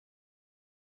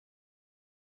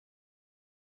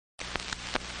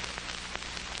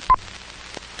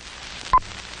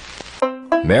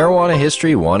Marijuana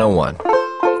History 101,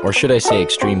 or should I say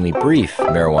extremely brief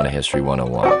Marijuana History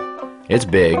 101. It's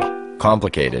big,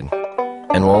 complicated,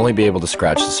 and we'll only be able to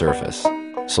scratch the surface.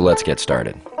 So let's get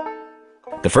started.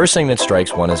 The first thing that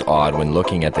strikes one as odd when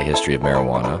looking at the history of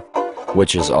marijuana,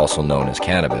 which is also known as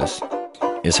cannabis,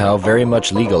 is how very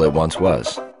much legal it once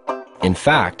was. In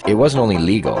fact, it wasn't only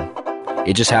legal,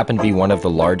 it just happened to be one of the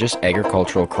largest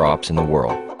agricultural crops in the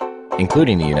world,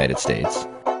 including the United States.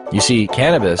 You see,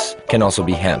 cannabis can also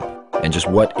be hemp. And just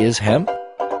what is hemp?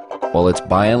 Well, it's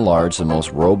by and large the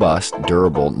most robust,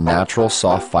 durable, natural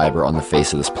soft fiber on the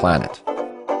face of this planet.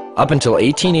 Up until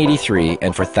 1883,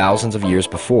 and for thousands of years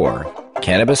before,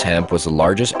 cannabis hemp was the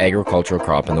largest agricultural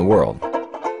crop in the world.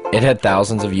 It had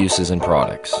thousands of uses and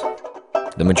products.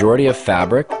 The majority of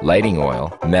fabric, lighting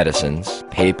oil, medicines,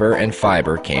 paper, and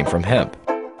fiber came from hemp.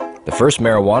 The first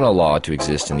marijuana law to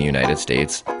exist in the United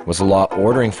States was a law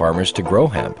ordering farmers to grow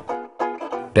hemp.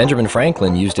 Benjamin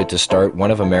Franklin used it to start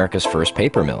one of America's first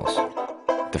paper mills.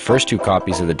 The first 2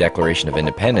 copies of the Declaration of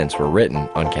Independence were written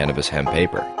on cannabis hemp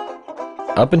paper.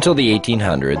 Up until the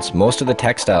 1800s, most of the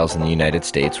textiles in the United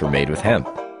States were made with hemp.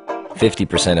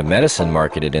 50% of medicine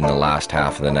marketed in the last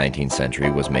half of the 19th century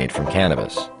was made from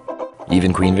cannabis.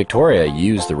 Even Queen Victoria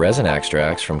used the resin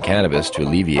extracts from cannabis to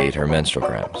alleviate her menstrual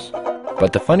cramps.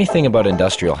 But the funny thing about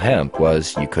industrial hemp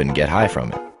was you couldn't get high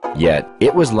from it. Yet,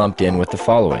 it was lumped in with the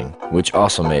following, which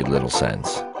also made little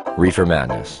sense. Reefer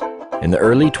madness. In the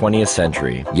early 20th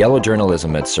century, yellow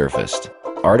journalism had surfaced.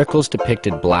 Articles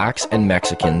depicted blacks and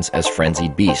Mexicans as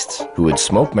frenzied beasts who would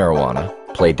smoke marijuana,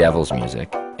 play devil's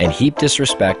music, and heap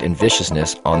disrespect and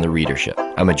viciousness on the readership,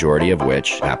 a majority of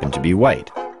which happened to be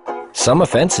white. Some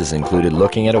offenses included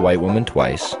looking at a white woman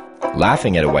twice,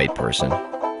 laughing at a white person,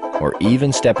 or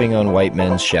even stepping on white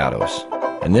men's shadows.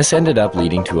 And this ended up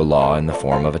leading to a law in the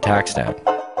form of a tax stamp.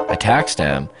 A tax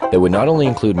stamp that would not only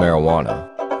include marijuana,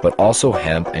 but also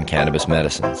hemp and cannabis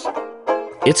medicines.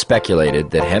 It's speculated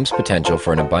that hemp's potential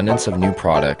for an abundance of new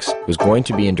products was going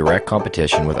to be in direct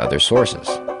competition with other sources.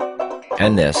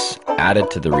 And this,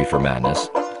 added to the reefer madness,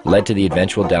 led to the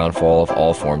eventual downfall of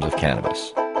all forms of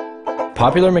cannabis.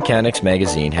 Popular Mechanics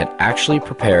magazine had actually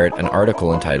prepared an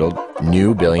article entitled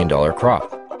New Billion-Dollar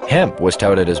Crop. Hemp was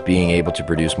touted as being able to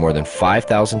produce more than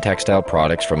 5,000 textile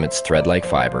products from its thread-like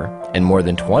fiber and more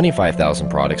than 25,000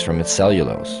 products from its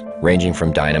cellulose, ranging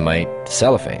from dynamite to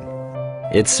cellophane.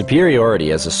 Its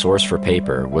superiority as a source for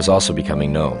paper was also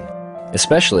becoming known,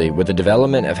 especially with the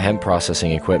development of hemp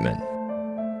processing equipment.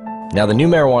 Now, the new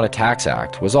Marijuana Tax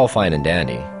Act was all fine and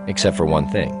dandy, except for one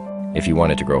thing. If you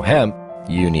wanted to grow hemp,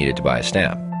 you needed to buy a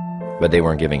stamp, but they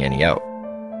weren't giving any out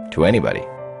to anybody.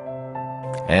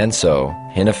 And so,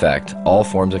 in effect, all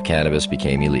forms of cannabis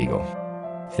became illegal.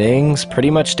 Things pretty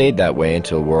much stayed that way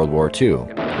until World War II,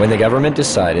 when the government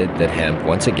decided that hemp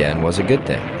once again was a good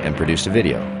thing and produced a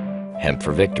video, Hemp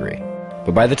for Victory.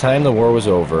 But by the time the war was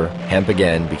over, hemp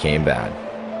again became bad.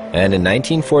 And in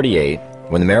 1948,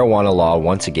 when the marijuana law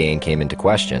once again came into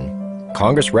question,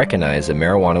 Congress recognized that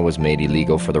marijuana was made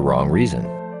illegal for the wrong reason.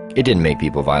 It didn't make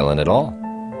people violent at all.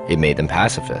 It made them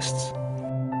pacifists.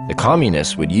 The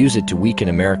communists would use it to weaken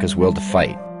America's will to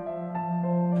fight.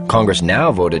 Congress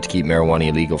now voted to keep marijuana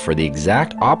illegal for the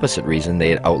exact opposite reason they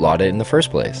had outlawed it in the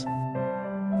first place.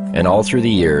 And all through the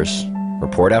years,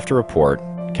 report after report,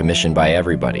 commissioned by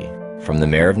everybody, from the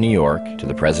mayor of New York to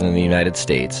the president of the United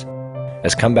States,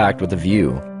 has come back with the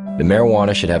view that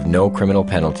marijuana should have no criminal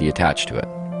penalty attached to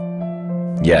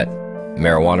it. Yet,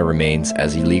 marijuana remains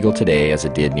as illegal today as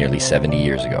it did nearly 70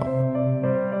 years ago.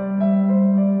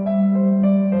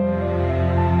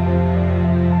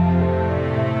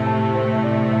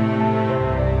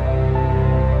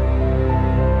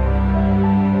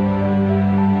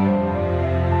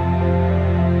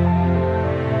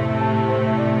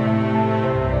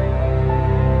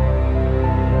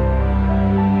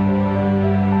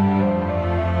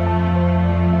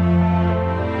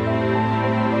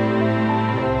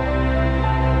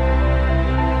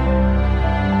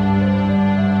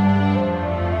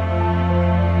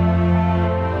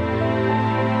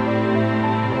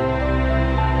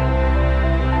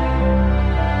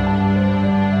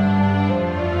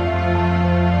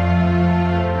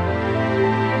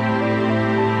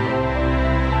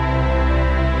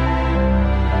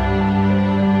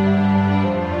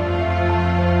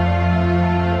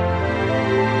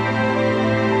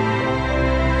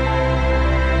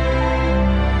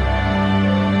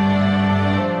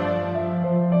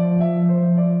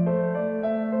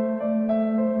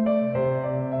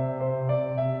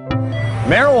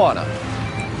 Marijuana.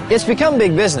 It's become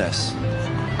big business.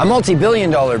 A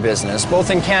multi-billion-dollar business, both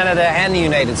in Canada and the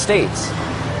United States.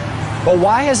 But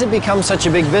why has it become such a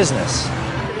big business?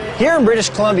 Here in British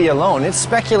Columbia alone, it's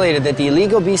speculated that the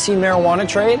illegal BC marijuana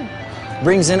trade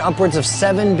brings in upwards of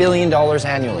 $7 billion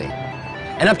annually.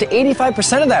 And up to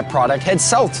 85% of that product heads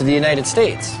south to the United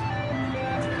States.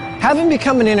 Having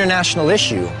become an international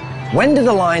issue, when do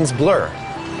the lines blur?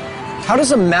 How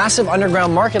does a massive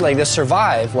underground market like this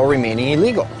survive while remaining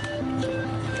illegal?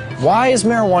 Why is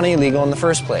marijuana illegal in the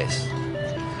first place?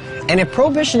 And if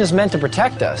prohibition is meant to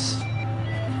protect us,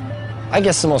 I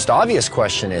guess the most obvious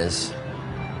question is,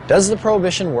 does the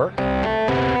prohibition work?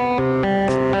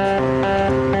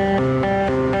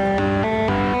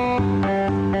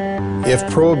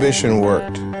 If prohibition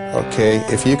worked, okay,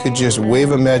 if you could just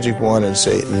wave a magic wand and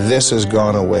say, this has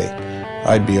gone away,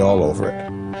 I'd be all over it,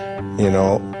 you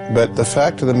know. But the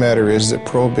fact of the matter is that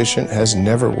prohibition has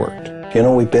never worked. You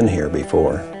know, we've been here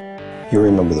before. You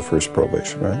remember the first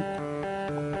prohibition,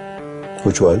 right?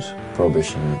 Which was?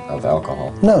 Prohibition of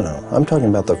alcohol. No, I'm talking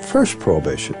about the first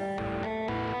prohibition.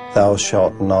 Thou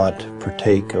shalt not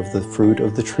partake of the fruit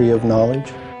of the tree of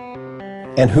knowledge.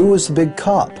 And who was the big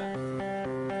cop?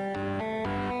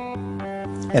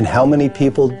 And how many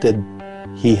people did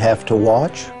he have to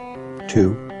watch?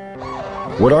 2.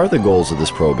 What are the goals of this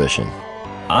prohibition?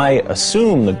 I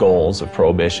assume the goals of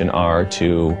prohibition are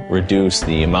to reduce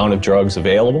the amount of drugs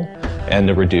available and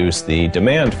to reduce the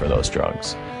demand for those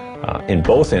drugs. In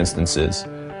both instances,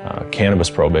 cannabis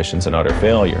prohibition's an utter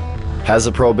failure. Has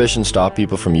the prohibition stopped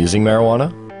people from using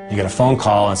marijuana? You get a phone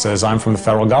call and says, I'm from the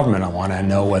federal government. I want to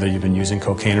know whether you've been using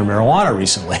cocaine or marijuana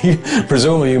recently.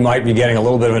 Presumably you might be getting a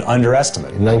little bit of an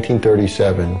underestimate. In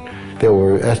 1937, there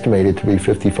were estimated to be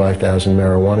 55,000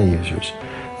 marijuana users.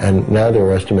 And now there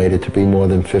are estimated to be more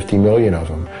than 50 million of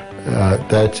them.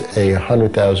 That's a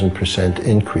 100,000%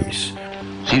 increase.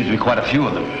 Seems to be quite a few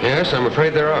of them. Yes, I'm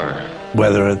afraid there are.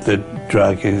 Whether the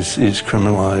drug is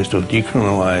criminalized or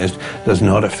decriminalized does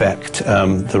not affect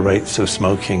the rates of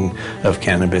smoking of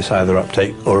cannabis, either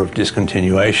uptake or of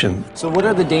discontinuation. So what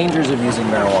are the dangers of using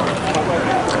marijuana?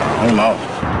 I don't know.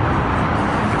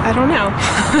 I don't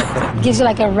know. Gives you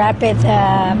like a rapid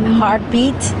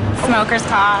heartbeat. Smoker's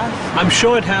cough. I'm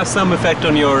sure it has some effect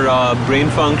on your brain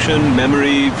function,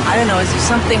 memory. I don't know, is there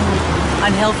something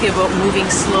unhealthy about moving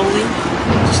slowly?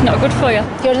 It's not good for you.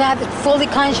 You're not fully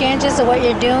conscientious of what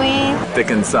you're doing.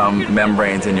 Thicken some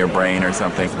membranes in your brain or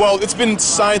something. Well, it's been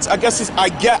science. I guess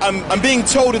I'm being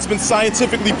told it's been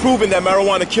scientifically proven that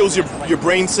marijuana kills your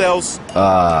brain cells.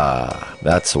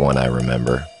 That's the one I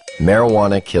remember.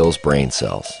 Marijuana kills brain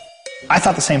cells. I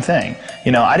thought the same thing.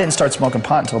 You know, I didn't start smoking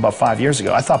pot until about 5 years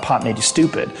ago. I thought pot made you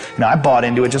stupid. You know, I bought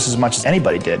into it just as much as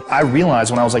anybody did. I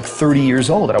realized when I was like 30 years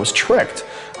old that I was tricked.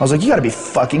 I was like, you gotta be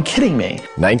fucking kidding me.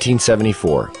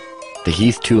 1974, the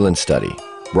Heath-Tulin study.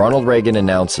 Ronald Reagan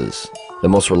announces, the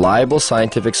most reliable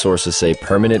scientific sources say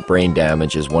permanent brain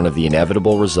damage is one of the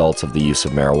inevitable results of the use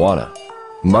of marijuana.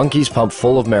 Monkeys pumped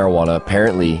full of marijuana,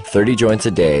 apparently 30 joints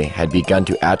a day, had begun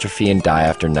to atrophy and die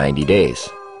after 90 days.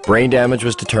 Brain damage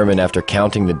was determined after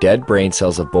counting the dead brain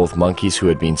cells of both monkeys who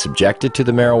had been subjected to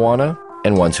the marijuana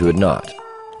and ones who had not.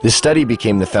 This study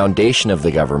became the foundation of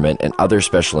the government, and other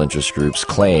special interest groups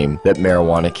claim that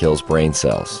marijuana kills brain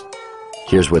cells.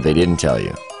 Here's what they didn't tell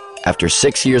you. After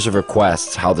 6 years of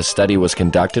requests, how the study was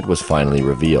conducted was finally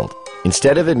revealed.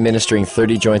 Instead of administering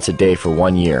 30 joints a day for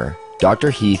 1 year,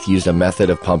 Dr. Heath used a method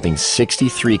of pumping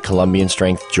 63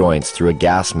 Colombian-strength joints through a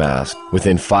gas mask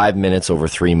within 5 minutes over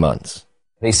 3 months.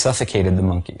 They suffocated the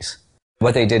monkeys.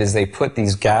 What they did is they put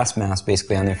these gas masks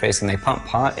basically on their face and they pumped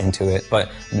pot into it,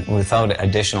 but without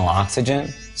additional oxygen.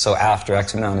 So after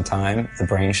X amount of time, the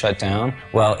brain shut down.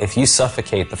 Well, if you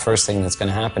suffocate, the first thing that's going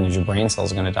to happen is your brain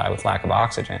cells are going to die with lack of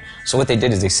oxygen. So what they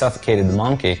did is they suffocated the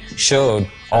monkey, showed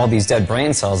all these dead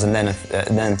brain cells, and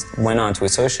then went on to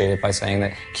associate it by saying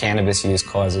that cannabis use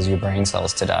causes your brain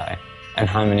cells to die. And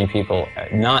how many people,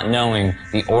 not knowing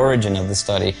the origin of the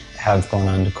study, have gone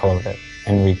on to quote it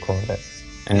and re-quote it.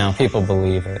 And now people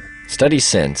believe it. Studies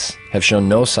since have shown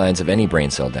no signs of any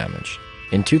brain cell damage.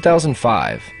 In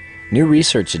 2005, new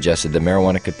research suggested that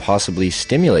marijuana could possibly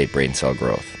stimulate brain cell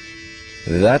growth.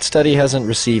 That study hasn't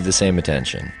received the same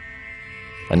attention.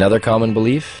 Another common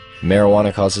belief,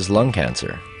 marijuana causes lung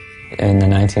cancer. In the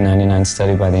 1999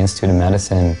 study by the Institute of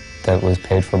Medicine that was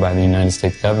paid for by the United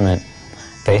States government,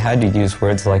 they had to use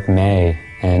words like may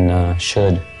and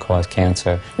should cause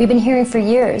cancer. We've been hearing for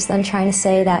years them trying to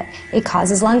say that it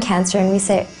causes lung cancer, and we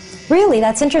say, really,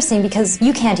 that's interesting because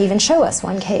you can't even show us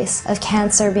one case of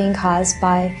cancer being caused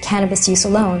by cannabis use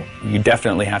alone. You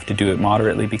definitely have to do it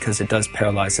moderately because it does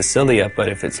paralyze the cilia, but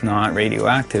if it's not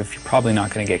radioactive, you're probably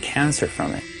not going to get cancer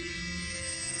from it.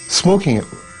 Smoking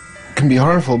can be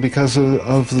harmful because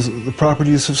of the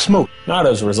properties of smoke. Not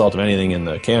as a result of anything in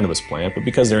the cannabis plant, but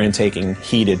because they're intaking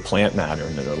heated plant matter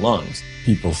into their lungs.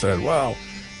 People said, well,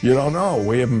 you don't know,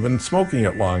 we haven't been smoking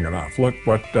it long enough. Look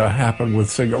what happened with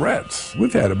cigarettes.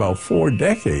 We've had about 4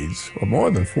 decades, or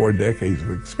more than 4 decades of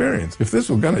experience. If this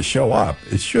was going to show up,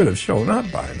 it should have shown up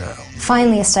by now.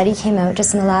 Finally, a study came out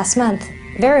just in the last month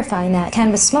verifying that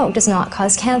cannabis smoke does not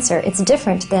cause cancer. It's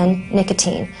different than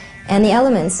nicotine. And the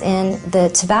elements in the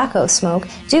tobacco smoke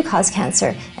do cause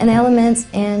cancer, and the elements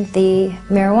in the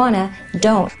marijuana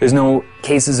don't. There's no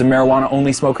cases of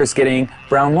marijuana-only smokers getting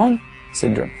brown lung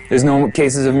syndrome. There's no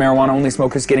cases of marijuana-only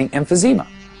smokers getting emphysema.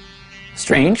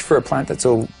 Strange for a plant that's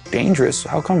so dangerous.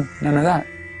 How come none of that?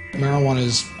 Marijuana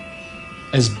is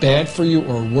as bad for you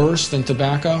or worse than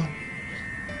tobacco?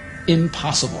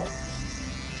 Impossible.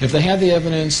 If they had the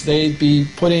evidence, they'd be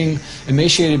putting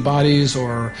emaciated bodies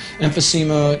or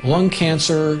emphysema, lung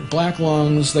cancer, black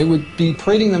lungs, they would be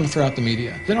parading them throughout the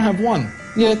media. They don't have one.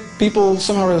 Yet people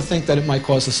somehow or other think that it might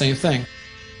cause the same thing.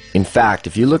 In fact,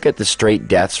 if you look at the straight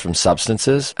deaths from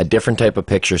substances, a different type of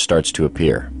picture starts to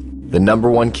appear. The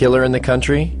 #1 killer in the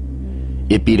country?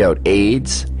 It beat out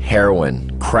AIDS,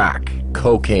 heroin, crack,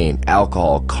 cocaine,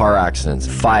 alcohol, car accidents,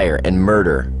 fire, and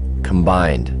murder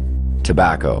combined.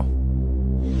 Tobacco.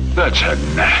 That's a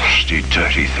nasty,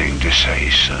 dirty thing to say,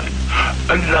 son.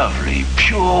 A lovely,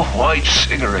 pure white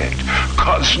cigarette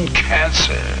causing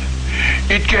cancer.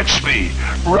 It gets me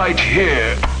right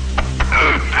here.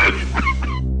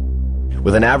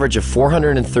 With an average of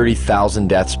 430,000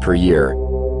 deaths per year,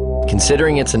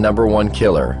 considering it's a #1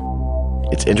 killer,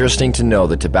 it's interesting to know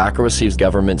that tobacco receives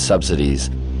government subsidies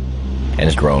and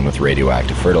is grown with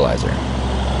radioactive fertilizer.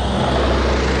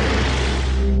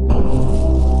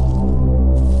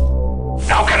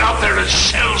 Now get out there and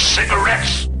sell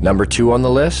cigarettes! #2 on the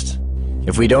list?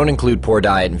 If we don't include poor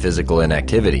diet and physical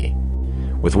inactivity,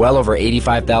 with well over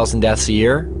 85,000 deaths a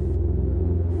year,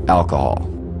 alcohol.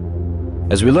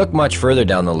 As we look much further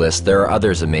down the list, there are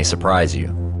others that may surprise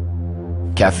you.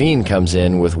 Caffeine comes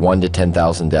in with 1 to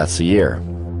 10,000 deaths a year.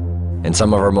 And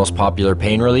some of our most popular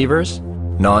pain relievers,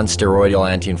 non-steroidal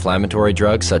anti-inflammatory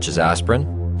drugs such as aspirin,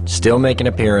 still make an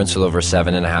appearance with over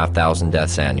 7,500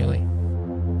 deaths annually.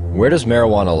 Where does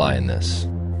marijuana lie in this?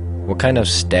 What kind of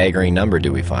staggering number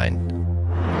do we find?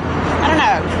 I don't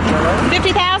know.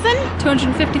 50,000?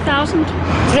 250,000?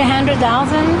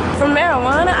 300,000? For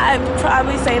marijuana, I'd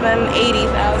probably say then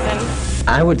 80,000.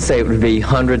 I would say it would be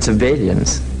hundreds of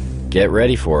billions. Get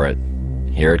ready for it.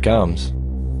 Here it comes.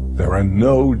 There are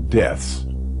no deaths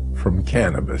from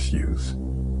cannabis use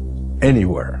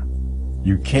anywhere.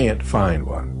 You can't find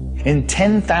one. In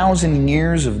 10,000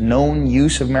 years of known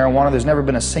use of marijuana, there's never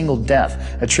been a single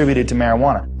death attributed to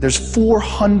marijuana. There's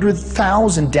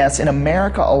 400,000 deaths in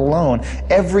America alone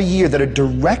every year that are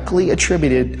directly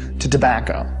attributed to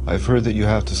tobacco. I've heard that you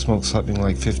have to smoke something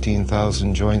like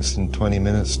 15,000 joints in 20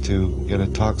 minutes to get a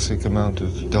toxic amount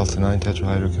of delta-9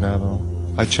 tetrahydrocannabinol.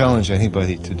 I challenge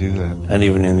anybody to do that. And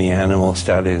even in the animal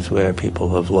studies where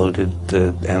people have loaded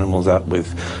the animals up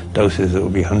with doses that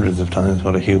would be hundreds of times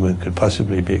what a human could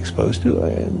possibly be exposed to,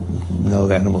 no,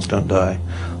 the animals don't die.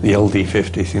 The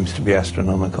LD50 seems to be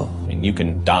astronomical. I mean, you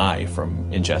can die from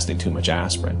ingesting too much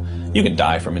aspirin. You can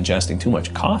die from ingesting too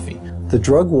much coffee. The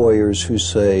drug warriors who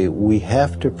say we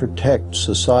have to protect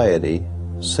society,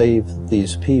 save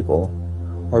these people,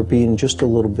 are being just a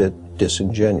little bit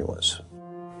disingenuous.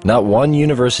 Not one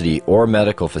university or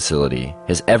medical facility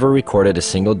has ever recorded a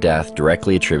single death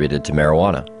directly attributed to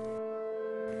marijuana.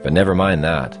 But never mind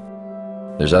that.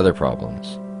 There's other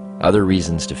problems, other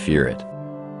reasons to fear it.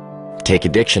 Take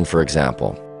addiction, for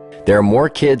example. There are more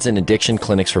kids in addiction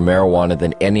clinics for marijuana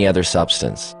than any other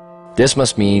substance. This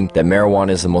must mean that marijuana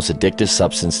is the most addictive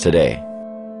substance today.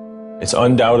 It's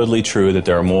undoubtedly true that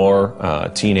there are more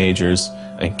teenagers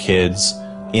and kids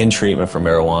in treatment for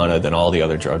marijuana than all the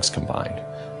other drugs combined.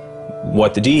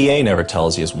 What the DEA never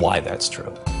tells you is why that's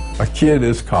true. A kid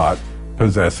is caught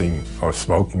possessing or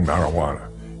smoking marijuana.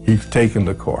 He's taken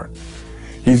to court.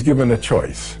 He's given a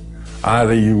choice.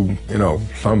 Either you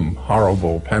some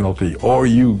horrible penalty, or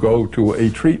you go to a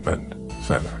treatment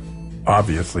center.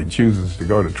 Obviously chooses to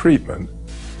go to treatment,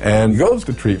 and goes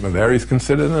to treatment there, he's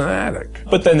considered an addict.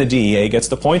 But then the DEA gets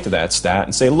to point to that stat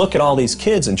and say, look at all these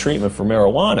kids in treatment for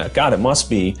marijuana. God, it must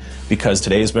be because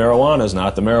today's marijuana is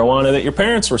not the marijuana that your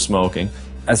parents were smoking.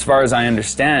 As far as I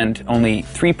understand, only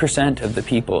 3% of the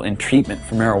people in treatment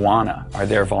for marijuana are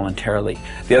there voluntarily.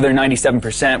 The other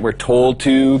 97% were told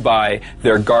to by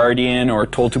their guardian or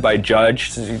told to by a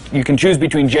judge. So you can choose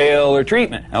between jail or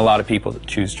treatment. And a lot of people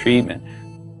choose treatment.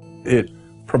 It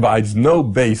provides no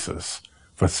basis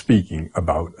for speaking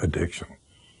about addiction.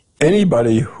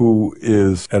 Anybody who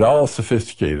is at all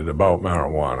sophisticated about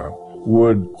marijuana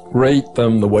would rate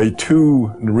them the way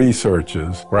two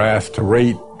researchers were asked to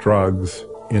rate drugs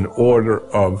in order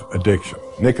of addiction.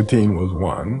 Nicotine was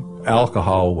 1,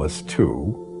 alcohol was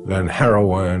 2, then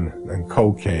heroin, then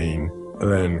cocaine,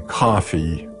 then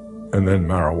coffee, and then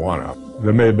marijuana.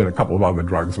 There may have been a couple of other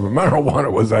drugs, but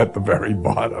marijuana was at the very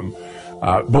bottom,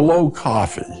 below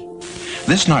coffee.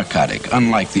 This narcotic,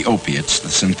 unlike the opiates, the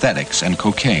synthetics, and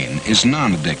cocaine, is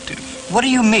non-addictive. What do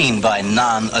you mean by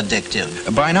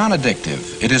non-addictive? By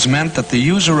non-addictive, it is meant that the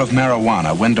user of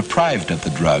marijuana, when deprived of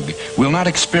the drug, will not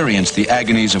experience the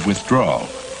agonies of withdrawal.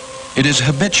 It is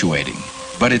habituating,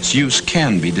 but its use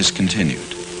can be discontinued.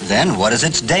 Then what is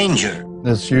its danger?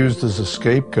 It's used as a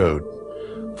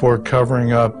scapegoat for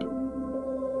covering up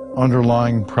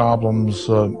underlying problems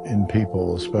in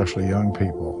people, especially young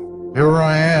people. Here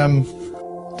I am.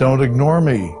 Don't ignore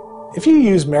me. If you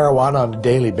use marijuana on a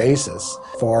daily basis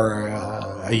for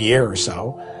a year or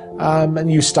so,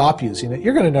 and you stop using it,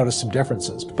 you're going to notice some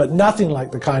differences, but nothing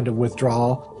like the kind of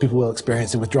withdrawal people will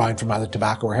experience in withdrawing from either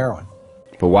tobacco or heroin.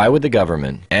 But why would the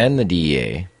government and the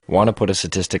DEA want to put a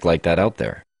statistic like that out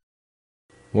there?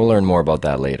 We'll learn more about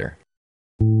that later.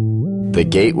 The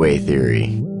gateway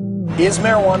theory. Is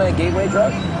marijuana a gateway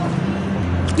drug?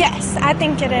 Yes, I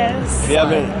think it is. Do you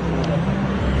have any?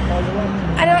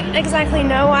 I don't exactly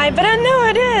know why, but I know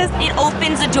it is. It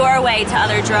opens a doorway to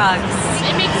other drugs.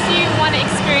 It makes you want to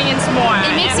experience more.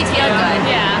 It makes you feel good.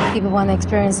 Yeah. People want to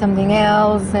experience something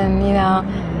else and, you know,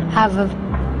 have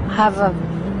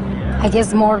I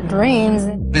guess, more dreams.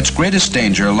 Its greatest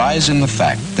danger lies in the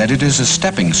fact that it is a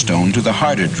stepping stone to the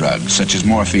harder drugs, such as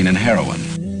morphine and heroin.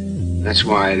 That's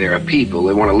why there are people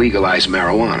that want to legalize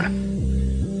marijuana.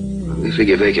 They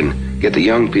figure if they can get the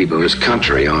young people in this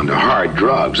country onto hard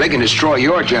drugs, they can destroy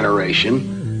your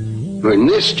generation, or in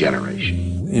this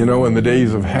generation. You know, in the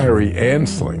days of Harry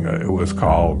Anslinger, it was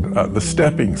called the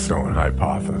stepping stone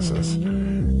hypothesis.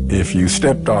 If you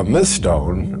stepped on this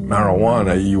stone,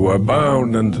 marijuana, you were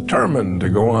bound and determined to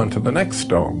go on to the next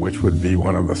stone, which would be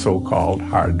one of the so-called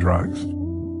hard drugs.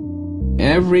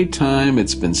 Every time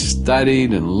it's been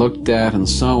studied and looked at and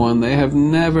so on, they have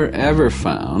never ever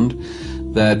found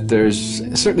that there's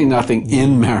certainly nothing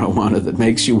in marijuana that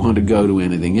makes you want to go to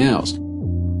anything else.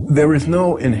 There is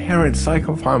no inherent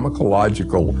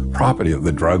psychopharmacological property of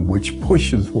the drug which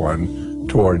pushes one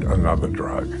toward another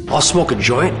drug. I'll smoke a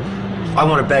joint. I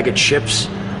want a bag of chips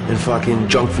and fucking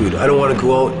junk food. I don't want to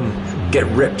go out and get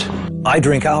ripped. I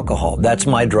drink alcohol. That's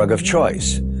my drug of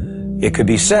choice. It could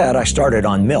be said I started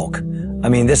on milk. I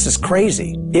mean, this is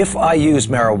crazy. If I use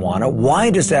marijuana,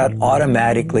 why does that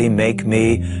automatically make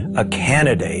me a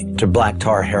candidate to black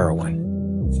tar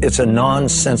heroin? It's a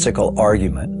nonsensical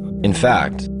argument. In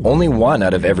fact, only 1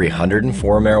 out of every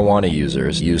 104 marijuana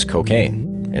users use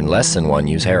cocaine, and less than 1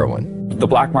 use heroin. The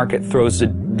black market throws the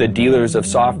dealers of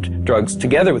soft drugs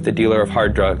together with the dealer of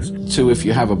hard drugs. So if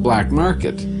you have a black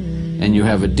market and you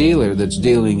have a dealer that's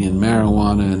dealing in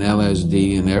marijuana and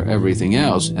LSD and everything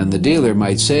else, and the dealer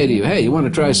might say to you, hey, you want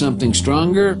to try something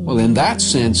stronger? Well, in that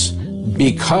sense,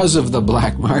 because of the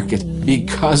black market,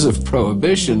 because of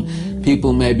prohibition,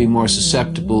 people may be more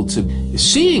susceptible to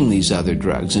seeing these other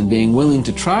drugs and being willing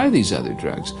to try these other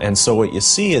drugs. And so what you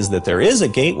see is that there is a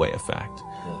gateway effect.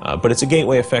 But it's a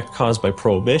gateway effect caused by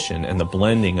prohibition and the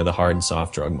blending of the hard and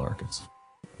soft drug markets.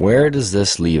 Where does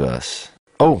this leave us?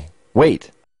 Oh, wait.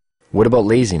 What about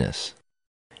laziness?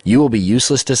 You will be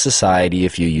useless to society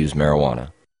if you use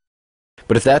marijuana.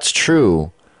 But if that's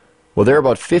true, well, there are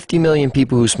about 50 million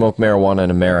people who smoke marijuana in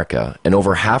America, and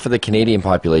over half of the Canadian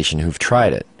population who've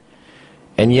tried it.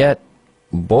 And yet,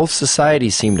 both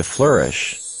societies seem to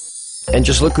flourish. And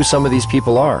just look who some of these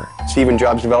people are. Stephen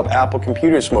Jobs developed Apple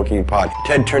Computer smoking pot.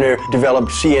 Ted Turner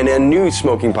developed CNN News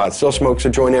smoking pot. Still smokes a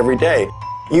joint every day.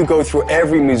 You go through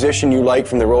every musician you like,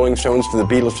 from the Rolling Stones to the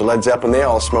Beatles to Led Zeppelin, they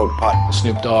all smoke pot.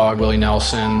 Snoop Dogg, Willie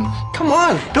Nelson. Come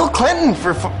on, Bill Clinton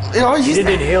he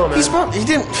didn't inhale, man. He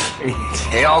didn't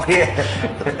inhale.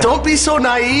 Don't be so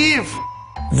naive.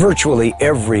 Virtually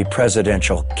every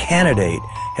presidential candidate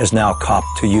has now copped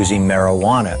to using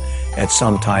marijuana at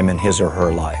some time in his or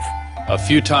her life. A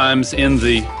few times in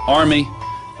the Army,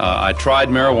 I tried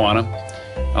marijuana.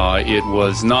 It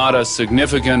was not a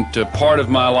significant part of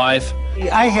my life.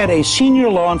 I had a senior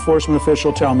law enforcement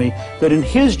official tell me that in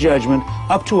his judgment,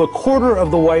 up to a quarter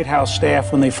of the White House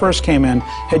staff when they first came in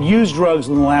had used drugs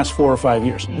in the last 4 or 5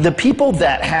 years. The people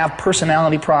that have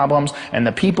personality problems and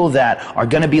the people that are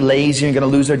going to be lazy and going to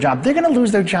lose their job, they're going to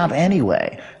lose their job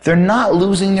anyway. They're not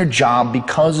losing their job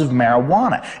because of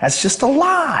marijuana. That's just a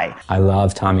lie. I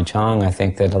love Tommy Chong. I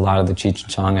think that a lot of the Cheech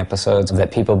and Chong episodes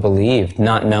that people believed,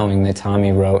 not knowing that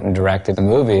Tommy wrote and directed the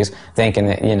movies, thinking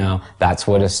that, you know, that's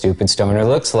what a stupid stoner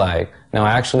looks like. No,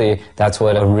 actually, that's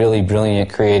what a really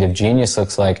brilliant creative genius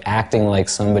looks like, acting like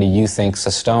somebody you think's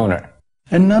a stoner.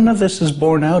 And none of this is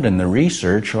borne out in the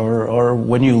research or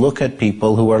when you look at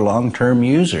people who are long-term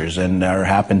users and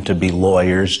happen to be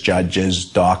lawyers, judges,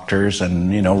 doctors,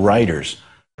 and, you know, writers.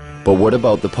 But what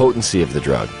about the potency of the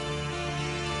drug?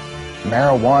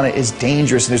 Marijuana is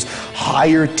dangerous. There's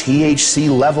higher THC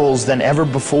levels than ever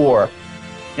before.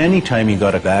 Anytime you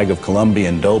got a bag of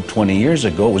Colombian dope 20 years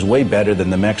ago, it was way better than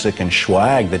the Mexican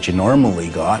swag that you normally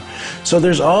got. So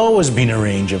there's always been a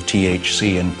range of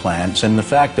THC in plants, and the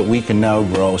fact that we can now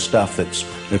grow stuff that's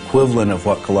equivalent of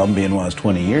what Colombian was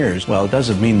 20 years, well, it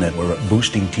doesn't mean that we're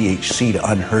boosting THC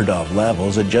to unheard of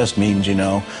levels. It just means, you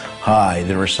know, hi,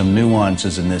 there are some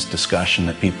nuances in this discussion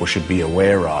that people should be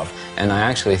aware of. And I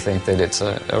actually think that it's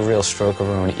a real stroke of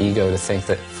our own ego to think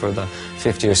that for the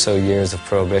 50 or so years of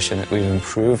Prohibition that we've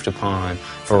improved upon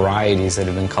varieties that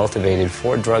have been cultivated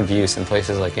for drug use in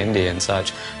places like India and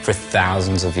such for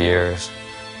thousands of years.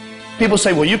 People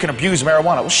say, well, you can abuse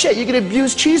marijuana. Well, shit, you can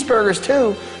abuse cheeseburgers,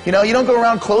 too. You know, you don't go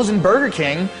around closing Burger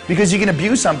King because you can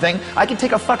abuse something. I can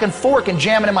take a fucking fork and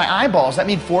jam it in my eyeballs. That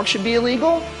mean forks should be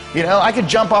illegal? You know, I could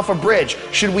jump off a bridge.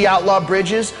 Should we outlaw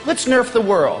bridges? Let's nerf the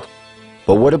world.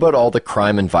 But what about all the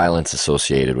crime and violence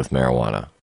associated with marijuana?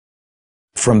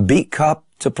 From beat cop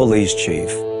to police chief,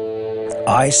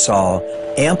 I saw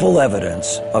ample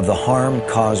evidence of the harm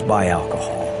caused by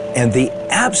alcohol and the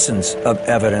absence of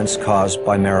evidence caused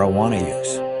by marijuana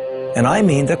use. And I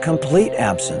mean the complete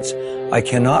absence. I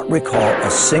cannot recall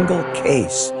a single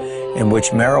case in which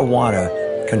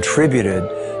marijuana contributed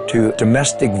to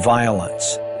domestic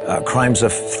violence, crimes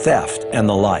of theft, and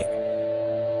the like.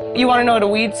 You want to know what a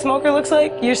weed smoker looks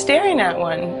like? You're staring at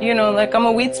one. You know, like, I'm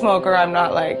a weed smoker. I'm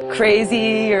not, like,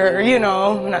 crazy or, you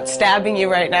know, I'm not stabbing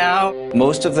you right now.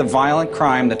 Most of the violent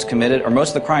crime that's committed, or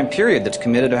most of the crime period that's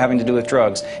committed having to do with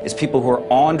drugs, is people who are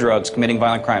on drugs committing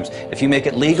violent crimes. If you make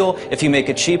it legal, if you make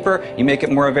it cheaper, you make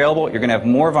it more available, you're going to have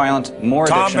more violence, more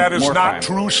addiction, Tom, that is more not crime.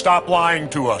 true. Stop lying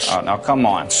to us. Oh, now come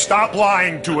on. Stop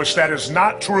lying to us. That is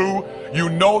not true. You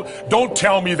know, don't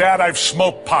tell me that. I've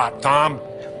smoked pot, Tom.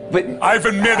 But I've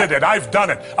admitted it. I've done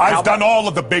it. I've done all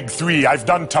of the big three. I've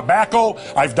done tobacco,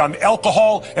 I've done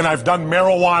alcohol, and I've done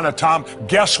marijuana, Tom.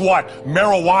 Guess what?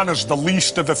 Marijuana's the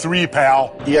least of the three,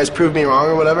 pal. You guys prove me wrong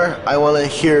or whatever. I want to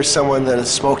hear someone that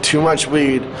has smoked too much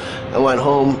weed and went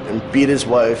home and beat his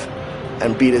wife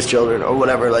and beat his children or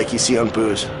whatever like you see on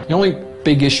booze. The only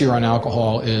big issue on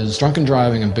alcohol is drunken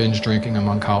driving and binge drinking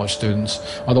among college students.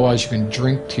 Otherwise, you can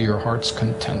drink to your heart's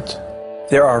content.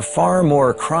 There are far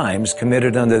more crimes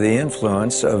committed under the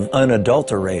influence of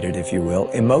unadulterated, if you will,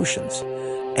 emotions.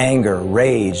 Anger,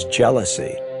 rage,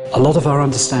 jealousy. A lot of our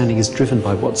understanding is driven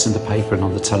by what's in the paper and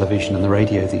on the television and the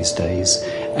radio these days,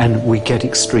 and we get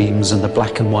extremes, and the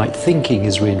black and white thinking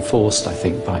is reinforced, I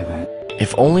think, by that.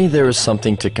 If only there was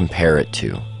something to compare it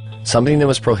to. Something that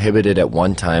was prohibited at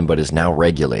one time but is now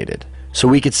regulated. So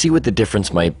we could see what the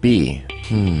difference might be.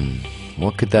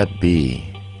 What could that be?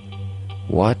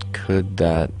 What could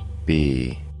that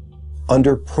be?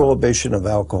 Under prohibition of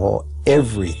alcohol,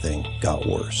 everything got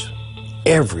worse.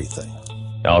 Everything.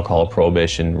 Alcohol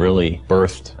prohibition really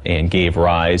birthed and gave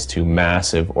rise to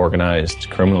massive organized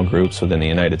criminal groups within the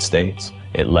United States.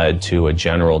 It led to a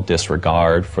general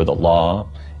disregard for the law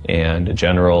and a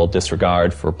general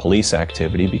disregard for police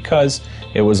activity because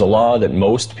it was a law that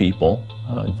most people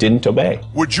didn't obey.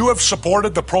 Would you have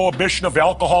supported the prohibition of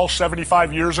alcohol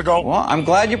 75 years ago? Well, I'm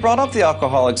glad you brought up the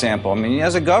alcohol example. I mean,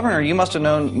 as a governor, you must have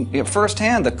known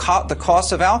firsthand the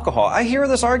cost of alcohol. I hear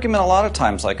this argument a lot of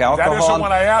times, like alcohol. That isn't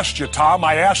what I asked you, Tom.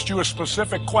 I asked you a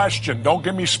specific question. Don't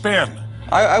give me spin.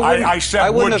 I said,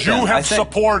 would you have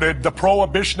supported the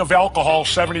prohibition of alcohol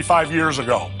 75 years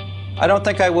ago? I don't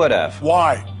think I would have.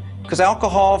 Why? Because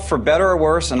alcohol, for better or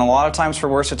worse, and a lot of times for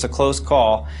worse, it's a close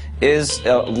call, is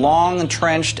a long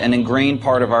entrenched and ingrained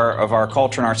part of our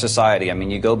culture and our society. I mean,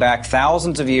 you go back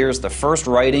thousands of years, the first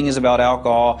writing is about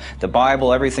alcohol, the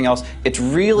Bible, everything else. It's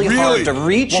really hard to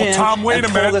reach in Tom, wait and a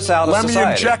pull minute. this out of society. Let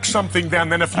me inject something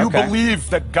then if you believe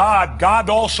that God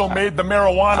also made the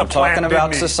marijuana plant,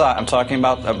 about society. I'm talking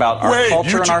about our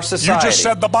culture and our society. You just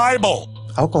said the Bible.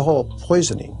 Alcohol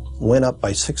poisoning went up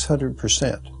by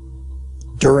 600%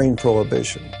 during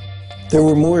Prohibition. There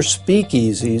were more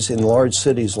speakeasies in large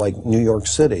cities like New York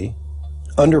City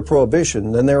under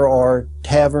Prohibition than there are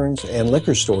taverns and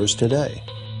liquor stores today.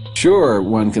 Sure,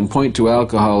 one can point to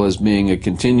alcohol as being a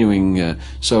continuing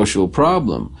social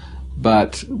problem,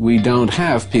 but we don't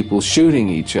have people shooting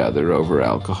each other over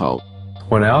alcohol.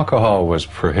 When alcohol was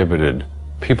prohibited,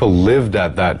 people lived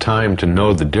at that time to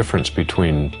know the difference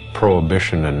between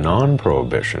prohibition and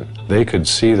non-prohibition. They could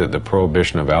see that the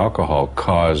prohibition of alcohol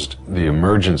caused the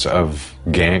emergence of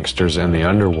gangsters and the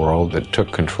underworld that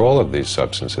took control of these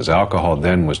substances. Alcohol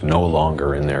then was no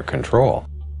longer in their control.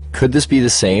 Could this be the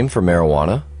same for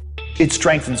marijuana? It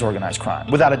strengthens organized crime,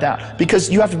 without a doubt, because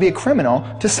you have to be a criminal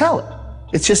to sell it.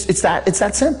 It's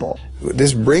that simple.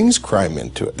 This brings crime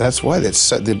into it. That's why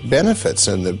the benefits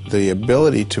and the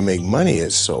ability to make money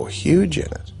is so huge in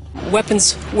it.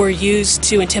 Weapons were used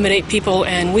to intimidate people,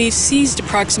 and we've seized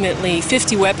approximately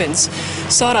 50 weapons,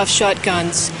 sawed-off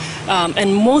shotguns,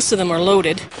 and most of them are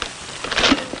loaded.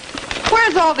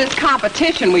 Where's all this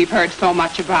competition we've heard so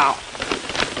much about?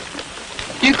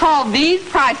 You call these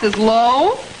prices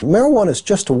low? Marijuana is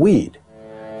just a weed,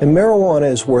 and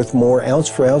marijuana is worth more ounce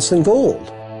for ounce than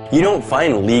gold. You don't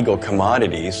find legal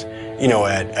commodities, you know,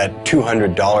 at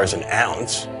 $200 an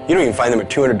ounce. You don't even find them at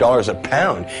 $200 a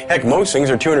pound. Heck, most things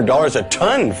are $200 a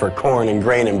ton for corn and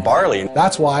grain and barley.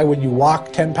 That's why when you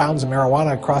walk 10 pounds of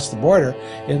marijuana across the border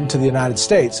into the United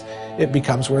States, it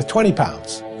becomes worth 20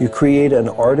 pounds. You create an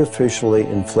artificially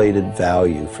inflated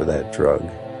value for that drug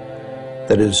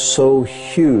that is so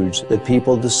huge that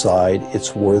people decide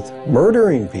it's worth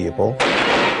murdering people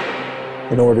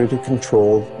in order to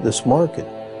control this market.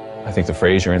 I think the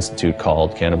Fraser Institute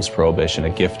called cannabis prohibition a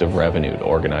gift of revenue to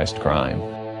organized crime.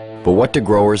 But what do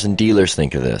growers and dealers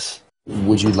think of this?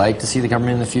 Would you like to see the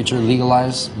government in the future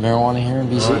legalize marijuana here in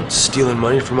BC? Stealing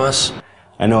money from us?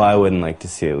 I know I wouldn't like to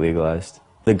see it legalized.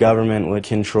 The government would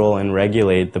control and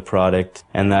regulate the product,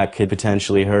 and that could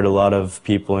potentially hurt a lot of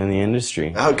people in the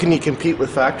industry. How can you compete with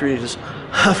factories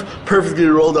have perfectly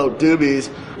rolled out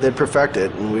doobies? They'd perfect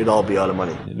it, and we'd all be out of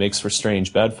money. It makes for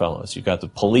strange bedfellows. You've got the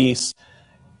police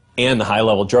and the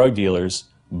high-level drug dealers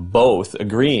both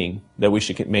agreeing that we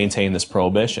should maintain this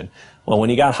prohibition. Well, when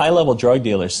you got high-level drug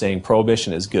dealers saying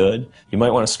prohibition is good, you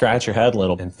might want to scratch your head a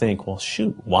little and think, well,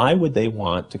 shoot, why would they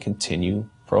want to continue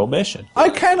prohibition? I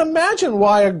can't imagine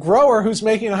why a grower who's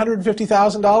making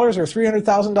 $150,000 or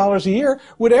 $300,000 a year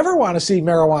would ever want to see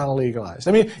marijuana legalized.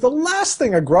 I mean, the last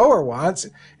thing a grower wants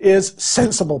is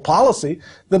sensible policy.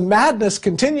 The madness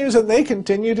continues and they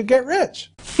continue to get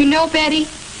rich. You know, Betty,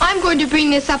 I'm going to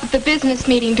bring this up at the business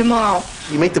meeting tomorrow.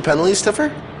 You make the penalties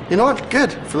stiffer? You know what?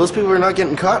 Good. For those people who are not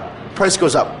getting caught, price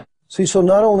goes up. See, so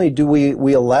not only do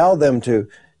we allow them to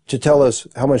tell us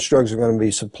how much drugs are going to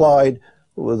be supplied,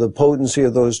 the potency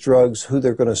of those drugs, who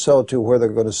they're going to sell to, where they're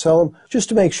going to sell them, just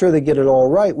to make sure they get it all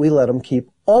right, we let them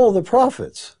keep all the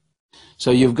profits.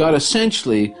 So you've got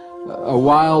essentially a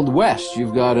Wild West.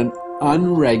 You've got an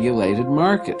unregulated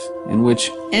market in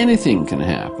which anything can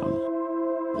happen.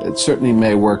 It certainly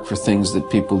may work for things that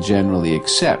people generally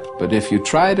accept, but if you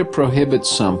try to prohibit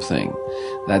something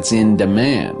that's in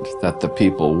demand, that the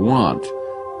people want,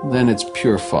 then it's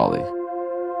pure folly.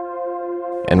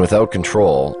 And without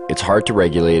control, it's hard to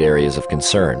regulate areas of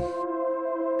concern,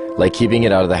 like keeping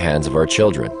it out of the hands of our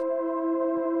children.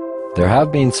 There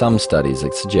have been some studies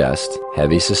that suggest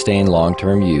heavy sustained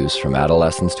long-term use from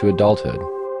adolescence to adulthood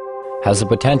has the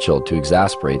potential to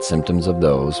exacerbate symptoms of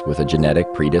those with a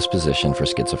genetic predisposition for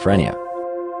schizophrenia.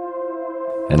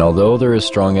 And although there is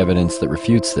strong evidence that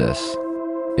refutes this,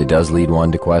 it does lead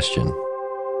one to question,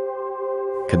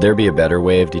 could there be a better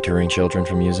way of deterring children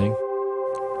from using,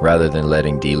 rather than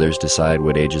letting dealers decide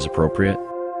what age is appropriate?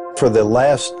 For the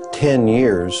last 10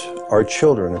 years, our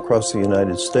children across the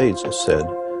United States have said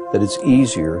that it's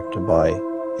easier to buy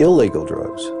illegal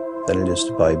drugs than it is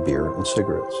to buy beer and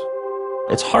cigarettes.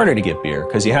 It's harder to get beer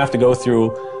because you have to go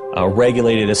through a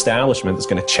regulated establishment that's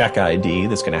going to check ID,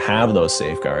 that's going to have those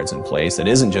safeguards in place, that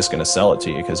isn't just going to sell it to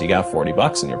you because you got 40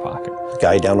 bucks in your pocket. The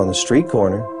guy down on the street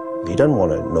corner, he doesn't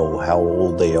want to know how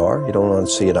old they are. He don't want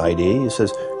to see an ID. He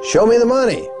says, show me the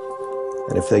money.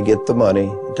 And if they get the money,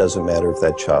 it doesn't matter if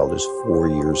that child is 4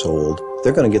 years old.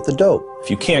 They're going to get the dope. If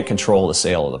you can't control the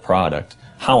sale of the product,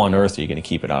 how on earth are you going to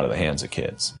keep it out of the hands of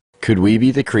kids? Could we be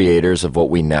the creators of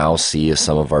what we now see as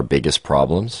some of our biggest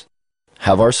problems?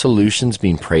 Have our solutions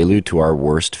been prelude to our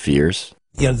worst fears?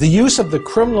 You know, the use of the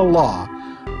criminal law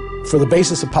for the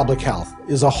basis of public health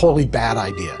is a wholly bad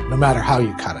idea, no matter how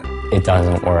you cut it. It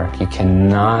doesn't work. You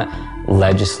cannot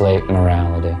legislate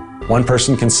morality. One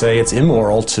person can say it's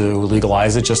immoral to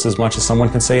legalize it just as much as someone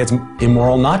can say it's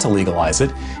immoral not to legalize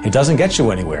it. It doesn't get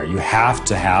you anywhere. You have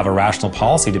to have a rational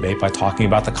policy debate by talking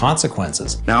about the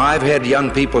consequences. Now, I've had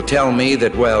young people tell me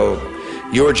that, well,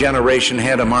 your generation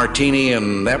had a martini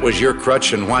and that was your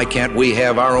crutch, and why can't we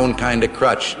have our own kind of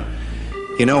crutch?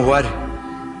 You know what?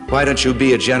 Why don't you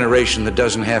be a generation that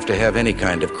doesn't have to have any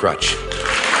kind of crutch?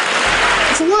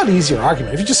 It's a lot easier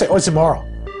argument. If you just say, oh, it's immoral,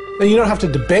 then you don't have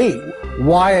to debate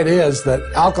why it is that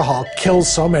alcohol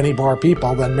kills so many more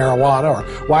people than marijuana,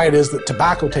 or why it is that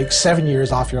tobacco takes 7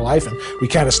 years off your life and we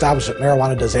can't establish that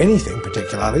marijuana does anything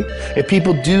particularly. If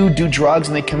people do drugs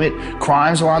and they commit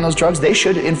crimes around those drugs, they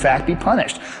should in fact be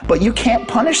punished. But you can't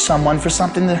punish someone for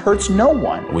something that hurts no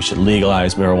one. We should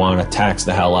legalize marijuana, tax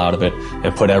the hell out of it,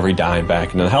 and put every dime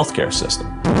back into the healthcare system.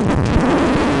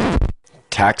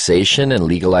 Taxation and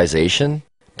legalization?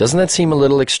 Doesn't that seem a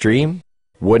little extreme?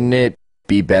 Wouldn't it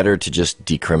be better to just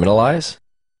decriminalize?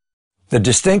 The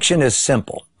distinction is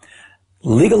simple.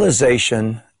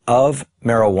 Legalization of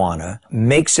marijuana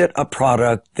makes it a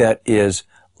product that is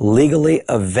legally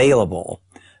available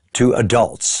to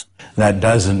adults. That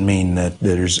doesn't mean that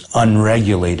there's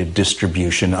unregulated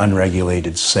distribution,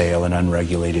 unregulated sale, and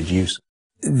unregulated use.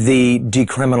 The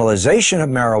decriminalization of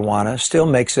marijuana still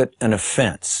makes it an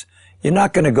offense. You're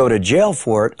not going to go to jail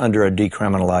for it under a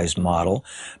decriminalized model,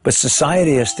 but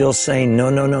society is still saying no,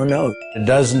 no, no, no. It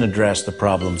doesn't address the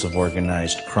problems of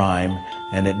organized crime,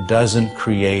 and it doesn't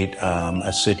create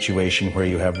a situation where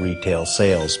you have retail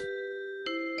sales.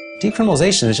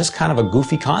 Decriminalization is just kind of a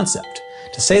goofy concept.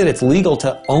 To say that it's legal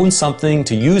to own something,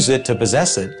 to use it, to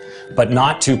possess it, but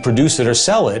not to produce it or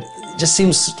sell it, just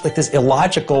seems like this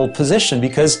illogical position,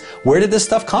 because where did this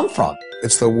stuff come from?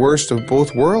 It's the worst of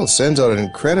both worlds. Sends out an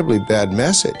incredibly bad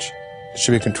message. It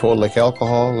should be controlled like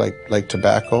alcohol, like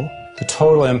tobacco. The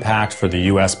total impact for the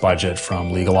U.S. budget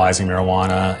from legalizing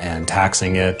marijuana and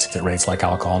taxing it at rates like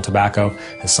alcohol and tobacco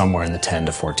is somewhere in the $10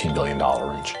 to $14 billion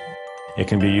range. It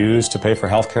can be used to pay for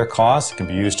healthcare costs. It can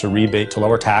be used to rebate to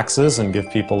lower taxes and give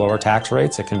people lower tax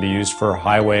rates. It can be used for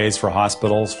highways, for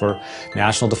hospitals, for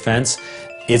national defense.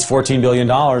 It's $14 billion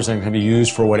and can be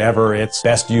used for whatever its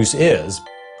best use is.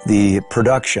 The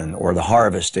production or the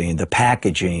harvesting, the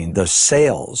packaging, the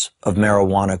sales of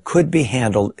marijuana could be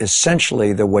handled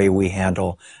essentially the way we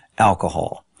handle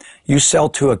alcohol. You sell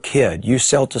to a kid, you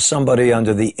sell to somebody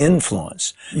under the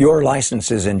influence, your license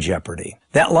is in jeopardy.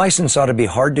 That license ought to be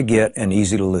hard to get and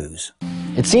easy to lose.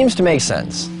 It seems to make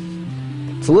sense.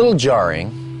 It's a little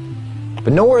jarring,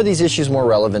 but nowhere are these issues more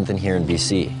relevant than here in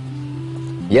BC.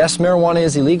 Yes, marijuana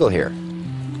is illegal here.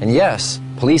 And yes,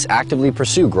 police actively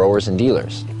pursue growers and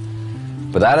dealers.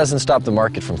 But that doesn't stop the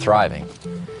market from thriving.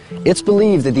 It's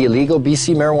believed that the illegal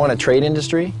BC marijuana trade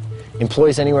industry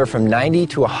employs anywhere from 90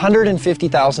 to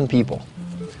 150,000 people.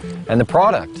 And the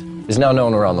product is now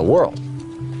known around the world.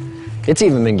 It's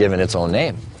even been given its own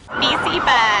name. BC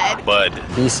Bud. Bud.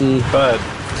 BC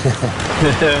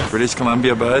Bud. British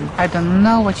Columbia Bud. I don't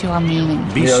know what you are meaning.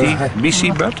 BC Bud?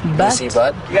 BC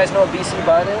Bud. You guys know what BC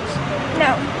Bud is?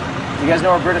 No. You guys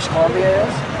know where British Columbia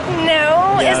is?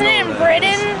 No. Isn't it in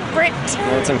Britain?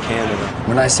 No, it's in Canada.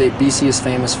 When I say BC is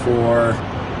famous for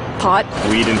pot,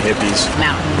 weed and hippies,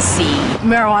 mountain, sea,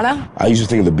 marijuana. I used to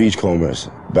think of the beachcombers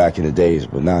back in the days,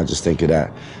 but now I just think of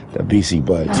that BC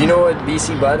Bud. Do you know what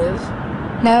BC Bud is?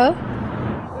 No.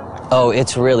 Oh,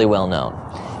 it's really well known.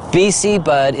 BC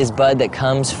Bud is bud that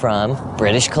comes from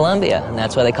British Columbia, and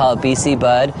that's why they call it BC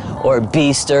Bud or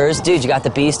Beasters. Dude, you got the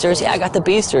Beasters? Yeah, I got the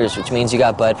Beasters, which means you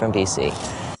got bud from BC.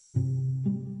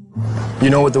 You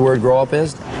know what the word grow up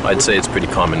is? I'd say it's pretty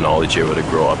common knowledge here what a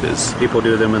grow up is. People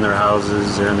do them in their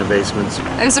houses or in their basements.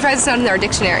 I'm surprised it's not in our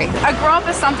dictionary. A grow up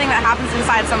is something that happens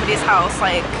inside somebody's house,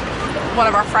 like one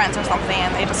of our friends or something,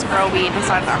 and they just grow weed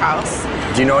inside their house.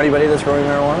 Do you know anybody that's growing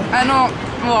marijuana? I don't,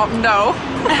 well, no.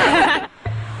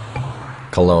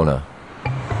 Kelowna,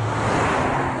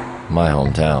 my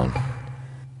hometown.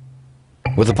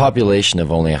 With a population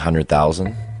of only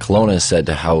 100,000, Kelowna is said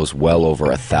to house well over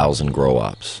 1,000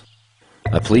 grow-ups.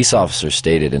 A police officer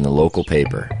stated in the local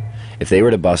paper, if they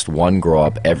were to bust one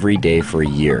grow-up every day for a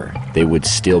year, they would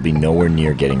still be nowhere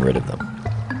near getting rid of them.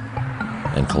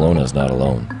 And Kelowna is not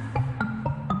alone.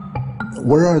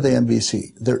 Where are they in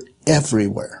BC? They're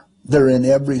everywhere. They're in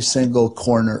every single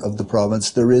corner of the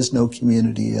province. There is no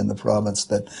community in the province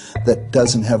that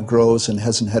doesn't have grows and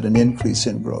hasn't had an increase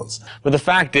in grows. But the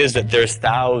fact is that there's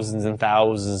thousands and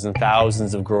thousands and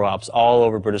thousands of grow-ops all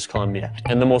over British Columbia.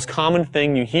 And the most common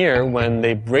thing you hear when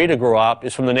they raid a grow-op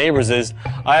is from the neighbors is,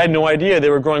 I had no idea they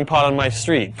were growing pot on my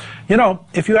street. You know,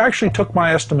 if you actually took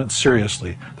my estimates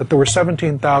seriously, that there were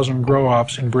 17,000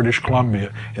 grow-ops in British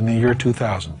Columbia in the year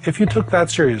 2000, if you took that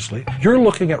seriously, you're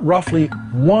looking at roughly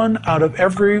 1 out of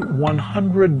every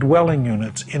 100 dwelling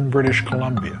units in British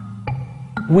Columbia.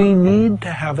 We need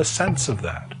to have a sense of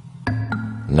that.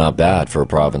 Not bad for a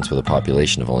province with a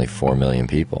population of only 4 million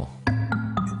people.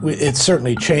 It's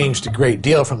certainly changed a great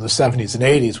deal from the 70s and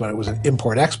 80s when it was an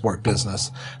import-export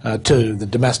business to the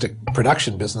domestic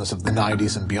production business of the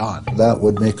 90s and beyond. That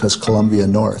would make us Columbia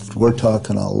North. We're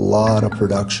talking a lot of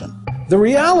production. The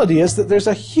reality is that there's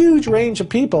a huge range of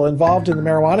people involved in the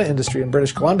marijuana industry in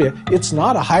British Columbia. It's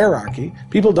not a hierarchy.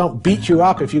 People don't beat you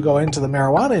up if you go into the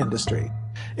marijuana industry.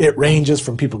 It ranges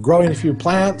from people growing a few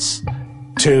plants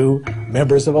to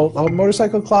members of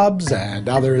motorcycle clubs and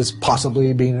others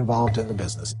possibly being involved in the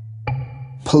business.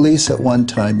 Police at one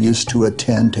time used to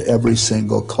attend to every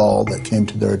single call that came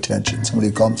to their attention. Somebody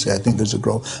would call and say, I think there's a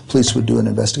grow. Police would do an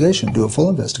investigation, do a full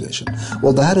investigation.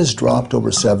 Well, that has dropped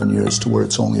over 7 years to where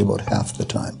it's only about half the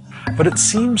time. But it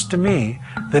seems to me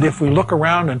that if we look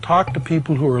around and talk to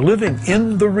people who are living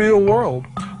in the real world,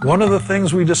 one of the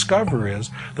things we discover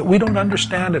is that we don't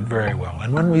understand it very well.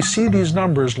 And when we see these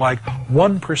numbers like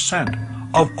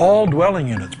 1% of all dwelling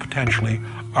units potentially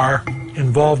are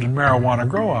involved in marijuana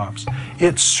grow-ops,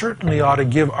 it certainly ought to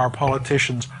give our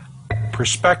politicians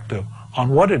perspective on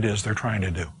what it is they're trying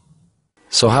to do.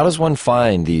 So how does one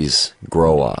find these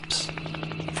grow-ops?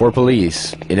 For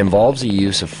police, it involves the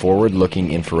use of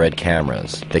forward-looking infrared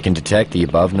cameras that can detect the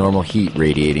above-normal heat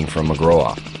radiating from a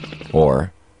grow-op,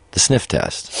 or the sniff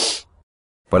test.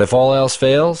 But if all else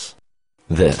fails,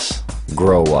 this,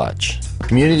 Grow Watch.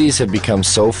 Communities have become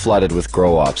so flooded with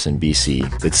grow-ops in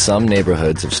BC that some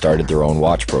neighborhoods have started their own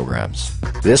watch programs.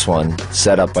 This one,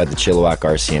 set up by the Chilliwack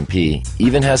RCMP,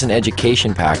 even has an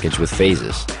education package with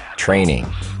phases: training,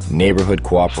 neighborhood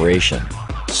cooperation,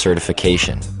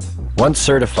 certification. Once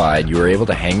certified, you are able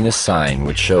to hang this sign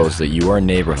which shows that you are a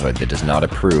neighborhood that does not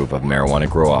approve of marijuana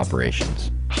grow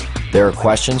operations. There are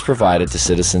questions provided to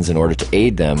citizens in order to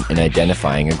aid them in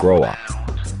identifying a grow-op.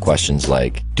 Questions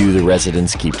like, do the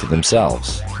residents keep to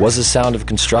themselves? Was the sound of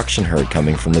construction heard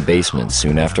coming from the basement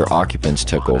soon after occupants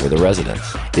took over the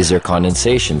residence? Is there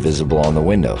condensation visible on the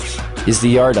windows? Is the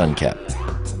yard unkept?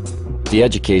 The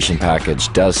education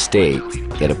package does state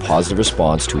that a positive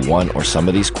response to one or some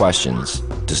of these questions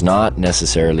does not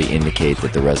necessarily indicate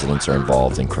that the residents are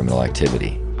involved in criminal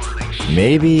activity.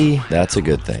 Maybe that's a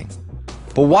good thing.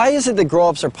 But why is it that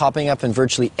grow-ops are popping up in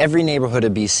virtually every neighborhood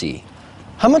of BC?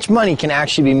 How much money can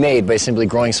actually be made by simply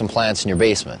growing some plants in your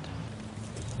basement?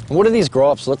 And what do these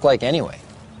grow-ops look like anyway?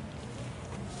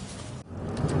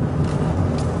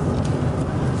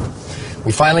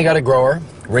 We finally got a grower.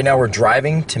 Right now we're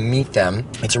driving to meet them.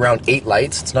 It's around 8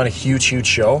 lights. It's not a huge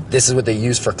show. This is what they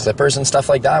use for clippers and stuff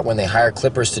like that. When they hire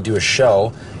clippers to do a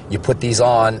show, you put these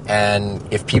on, and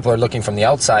if people are looking from the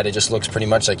outside, it just looks pretty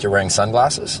much like you're wearing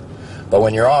sunglasses. But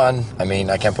when you're on, I mean,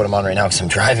 I can't put them on right now because I'm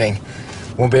driving.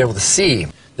 Won't be able to see.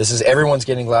 This is everyone's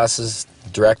getting glasses.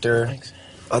 Director, thanks.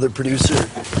 Other producer.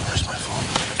 Where's my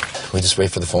phone? We just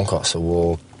wait for the phone call, so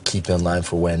we'll keep in line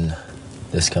for when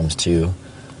this comes to.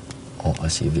 Oh, I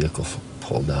see a vehicle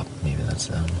pulled up. Maybe that's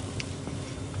them.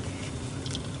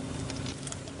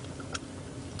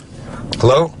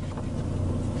 Hello?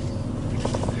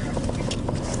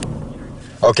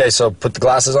 Okay, so put the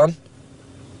glasses on.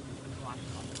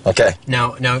 Okay.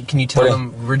 Now, can you tell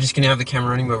them we're just going to have the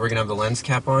camera running, but we're going to have the lens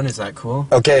cap on? Is that cool?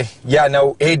 Okay. Yeah,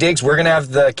 no. Hey, Diggs, we're going to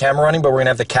have the camera running, but we're going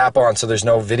to have the cap on, so there's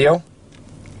no video.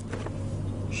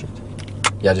 Shit.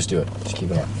 Yeah, just do it. Just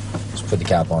keep it on. Just put the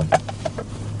cap on.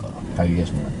 How are you guys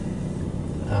doing?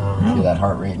 Feel that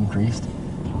heart rate increased? So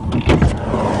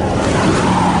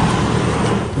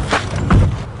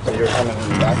you're coming in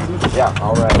the back seat? Yeah,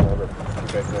 I'll ride over.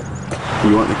 Okay, good.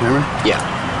 You want the camera? Yeah.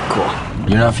 Cool.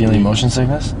 You're not feeling motion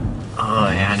sickness? Oh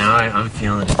yeah, now I'm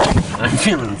feeling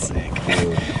sick.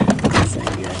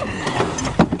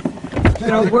 You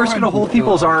know, we're just going to hold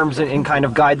people's arms and kind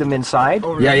of guide them inside.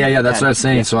 Yeah, that's what I was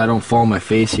saying, so I don't fall on my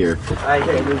face here.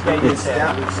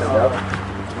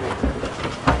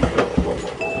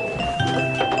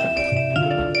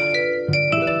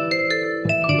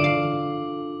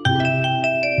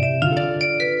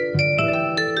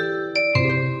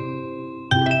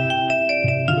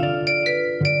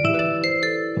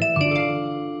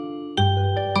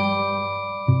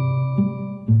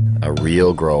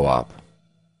 real grow-op.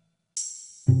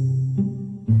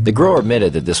 The grower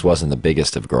admitted that this wasn't the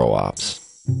biggest of grow-ops.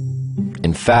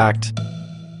 In fact,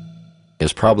 it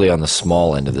was probably on the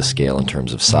small end of the scale in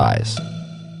terms of size.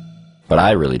 But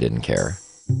I really didn't care.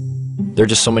 There are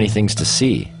just so many things to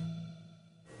see.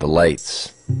 The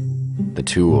lights, the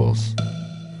tools,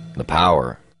 the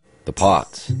power, the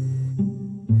pots,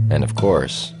 and of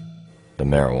course, the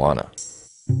marijuana.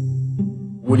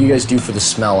 What do you guys do for the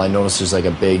smell? I noticed there's like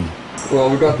a big... Well,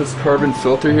 we got this carbon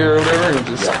filter here or whatever, and it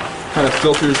just kind of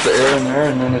filters the air in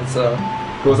there, and then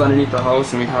it goes underneath the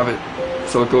house, and we have it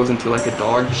so it goes into like a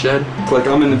dog shed. Like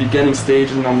I'm in the beginning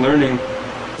stages and I'm learning.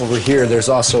 Over here, there's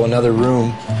also another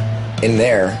room in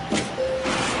there.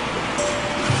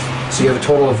 So you have a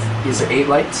total of, is there 8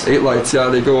 lights? 8 lights, yeah,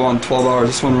 they go on 12 hours.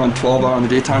 This one runs 12 hours in the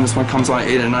daytime, this one comes on at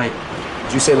 8 at night.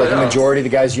 Did you say like the majority of the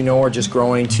guys you know are just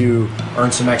growing to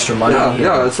earn some extra money?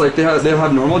 Yeah, it's like they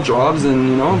have normal jobs and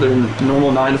you know, they're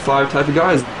normal 9 to 5 type of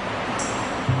guys.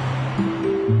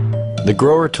 The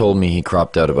grower told me he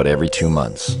cropped out about every 2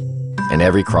 months, and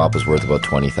every crop was worth about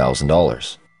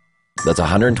 $20,000. That's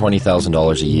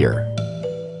 $120,000 a year.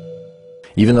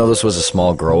 Even though this was a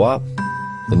small grow-up,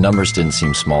 the numbers didn't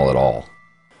seem small at all.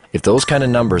 If those kind of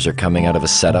numbers are coming out of a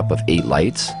setup of 8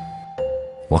 lights,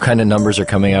 what kind of numbers are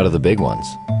coming out of the big ones?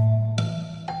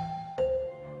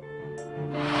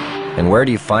 And where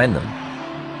do you find them?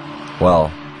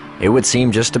 Well, it would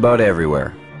seem just about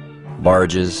everywhere.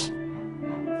 Barges,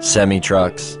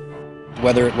 semi-trucks.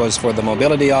 Whether it was for the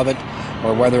mobility of it,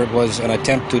 or whether it was an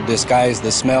attempt to disguise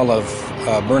the smell of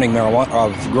burning marijuana,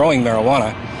 of growing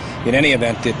marijuana, in any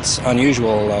event, it's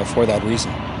unusual for that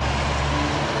reason.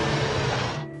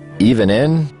 Even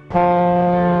in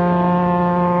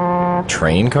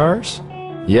train cars?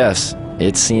 Yes,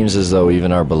 it seems as though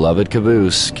even our beloved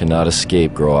caboose cannot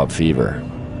escape grow-up fever.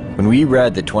 When we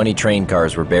read that 20 train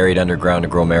cars were buried underground to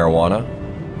grow marijuana,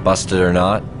 busted or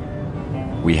not,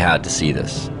 we had to see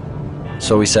this.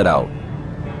 So we set out.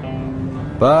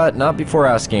 But not before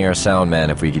asking our sound man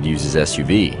if we could use his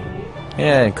SUV,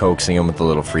 and coaxing him with a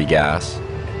little free gas.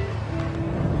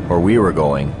 Where we were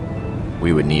going,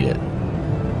 we would need it.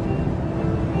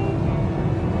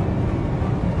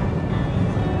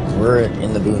 We're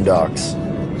in the boondocks,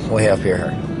 way up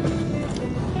here.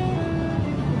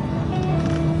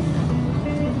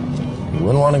 You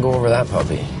wouldn't want to go over that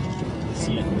puppy.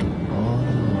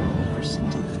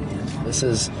 This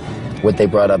is what they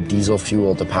brought up diesel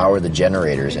fuel to power the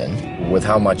generators in, with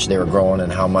how much they were growing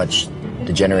and how much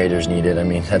the generators needed. I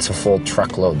mean, that's a full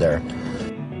truckload there.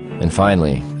 And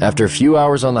finally, after a few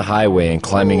hours on the highway and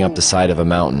climbing up the side of a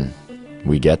mountain,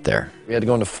 we get there. We had to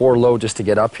go into 4 low just to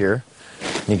get up here.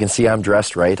 You can see I'm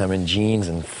dressed right. I'm in jeans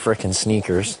and frickin'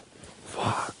 sneakers.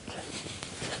 Fuck.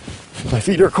 My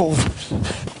feet are cold.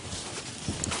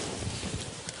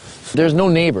 There's no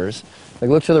neighbors. Like,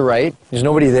 look to the right. There's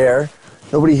nobody there.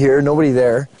 Nobody here, nobody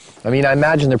there. I mean, I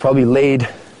imagine they're probably laid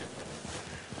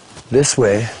this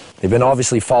way. They've been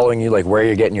obviously following you, like where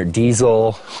you're getting your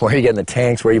diesel, where you're getting the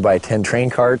tanks, where you buy 10 train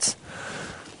carts,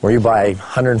 where you buy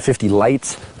 150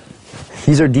 lights.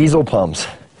 These are diesel pumps,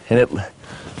 and it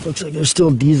looks like there's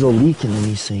still diesel leaking in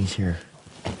these things here.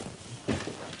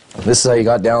 This is how you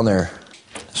got down there.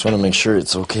 Just want to make sure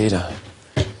it's okay to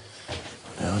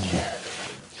down here.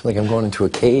 I feel like I'm going into a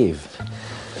cave.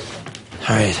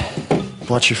 All right,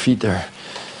 watch your feet there.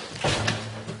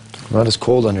 Not as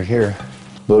cold under here.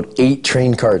 About 8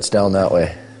 train carts down that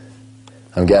way,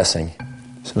 I'm guessing.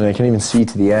 So I can even see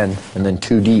to the end, and then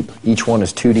 2 deep. Each one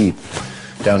is 2 deep.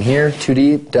 Down here, 2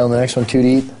 deep. Down the next one, 2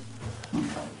 deep.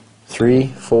 3,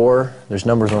 4, there's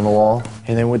numbers on the wall.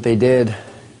 And then what they did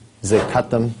is they cut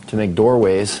them to make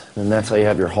doorways, and that's how you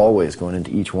have your hallways going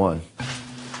into each one.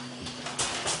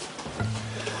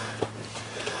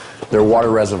 There are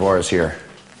water reservoirs here.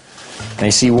 And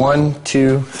you see 1,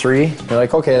 2, 3. You're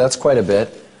like, okay, that's quite a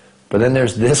bit. But then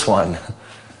there's this one,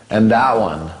 and that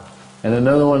one, and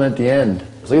another one at the end.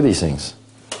 Look at these things.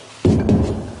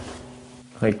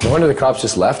 Like, no wonder the cops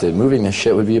just left it. Moving this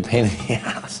shit would be a pain in the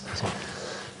ass.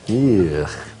 Yeah,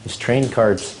 these train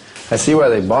carts. I see why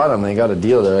they bought them. They got a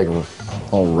deal. They're like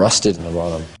all rusted in the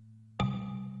bottom.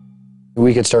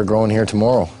 We could start growing here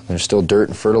tomorrow. There's still dirt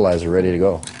and fertilizer ready to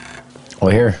go. Oh,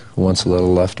 here, once a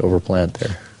little leftover plant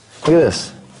there. Look at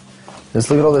this. Just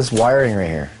look at all this wiring right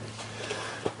here.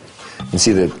 You can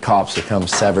see the cops have come,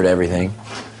 severed everything.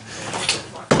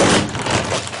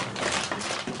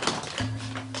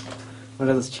 What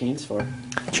are those chains for?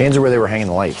 Chains are where they were hanging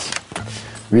the lights.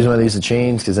 The reason why they use the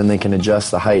chains, because then they can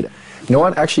adjust the height. You know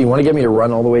what? Actually, you want to get me to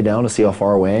run all the way down to see how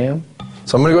far away I am?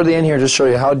 So I'm going to go to the end here and just show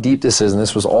you how deep this is. And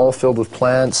this was all filled with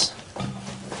plants.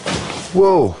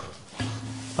 Whoa.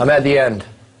 I'm at the end.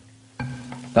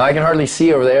 Now I can hardly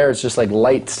see over there, it's just like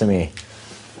lights to me.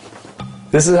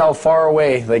 This is how far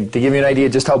away, like to give you an idea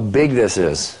just how big this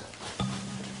is.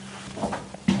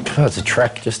 Oh, it's a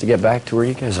trek just to get back to where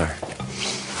you guys are.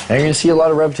 And you're gonna see a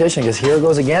lot of repetition because here it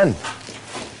goes again.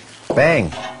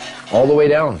 Bang, all the way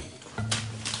down.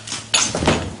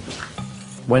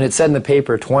 When it said in the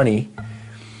paper 20,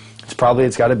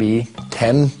 it's gotta be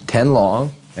 10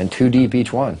 long and 2 deep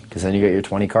each one, because then you get your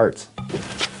 20 carts.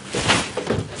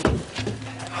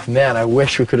 Man, I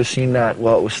wish we could have seen that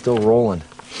while it was still rolling.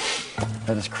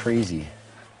 That is crazy.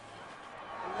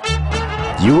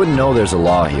 You wouldn't know there's a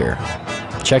law here.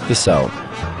 Check this out.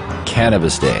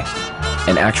 Cannabis Day.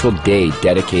 An actual day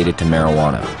dedicated to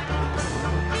marijuana.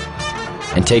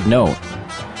 And take note,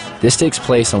 this takes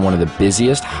place on one of the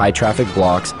busiest high-traffic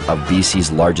blocks of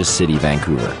BC's largest city,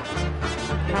 Vancouver.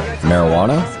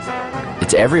 Marijuana?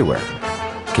 It's everywhere.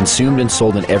 Consumed and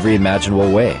sold in every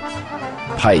imaginable way.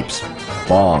 Pipes,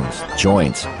 bongs,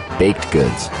 joints, baked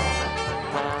goods.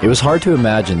 It was hard to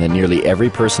imagine that nearly every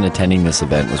person attending this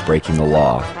event was breaking the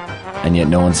law, and yet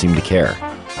no one seemed to care.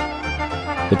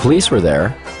 The police were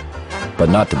there, but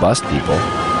not to bust people.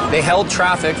 They held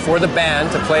traffic for the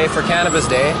band to play for Cannabis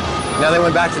Day. Now they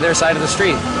went back to their side of the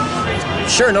street.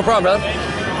 Sure, no problem, brother.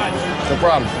 No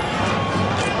problem.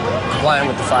 Complying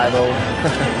with the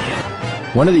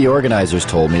 5-0. One of the organizers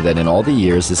told me that in all the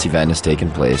years this event has taken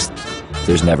place,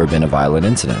 there's never been a violent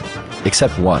incident,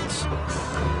 except once,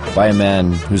 by a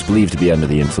man who's believed to be under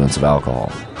the influence of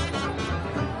alcohol.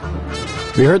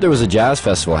 We heard there was a jazz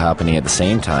festival happening at the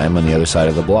same time on the other side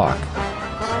of the block.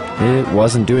 It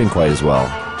wasn't doing quite as well,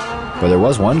 but there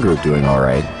was one group doing all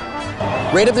right.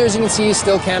 Right up there, as you can see, is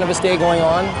still Cannabis Day going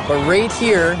on, but right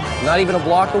here, not even a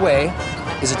block away,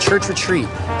 is a church retreat,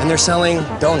 and they're selling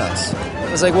donuts.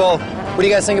 I was like, well, what do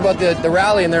you guys think about the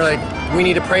rally? And they're like, we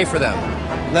need to pray for them.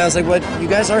 And I was like, what? You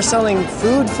guys are selling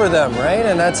food for them, right?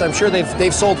 And that's, I'm sure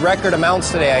they've sold record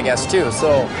amounts today, I guess, too.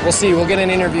 So we'll see. We'll get an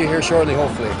interview here shortly,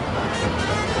 hopefully.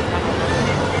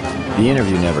 The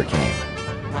interview never came.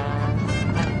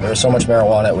 There was so much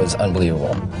marijuana, it was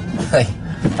unbelievable.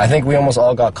 I think we almost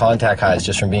all got contact highs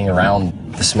just from being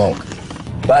around the smoke.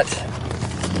 But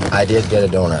I did get a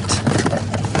donut.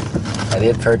 I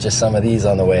did purchase some of these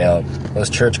on the way out. Those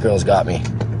church girls got me.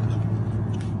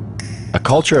 A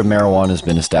culture of marijuana has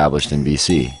been established in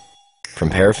BC. From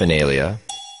paraphernalia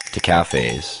to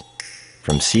cafes,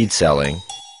 from seed selling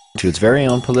to its very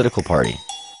own political party,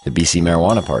 the BC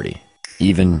Marijuana Party,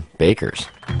 even bakers.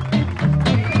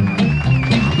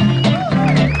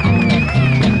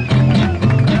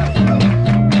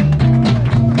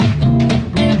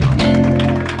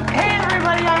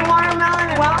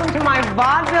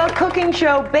 Vaudeville cooking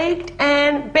show, Baked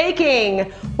and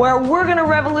Baking, where we're going to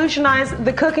revolutionize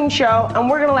the cooking show and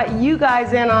we're going to let you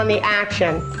guys in on the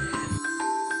action.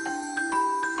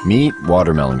 Meet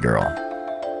Watermelon Girl.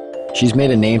 She's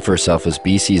made a name for herself as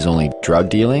BC's only drug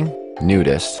dealing,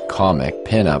 nudist, comic,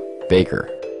 pinup, baker.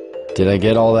 Did I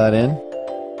get all that in?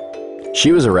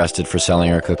 She was arrested for selling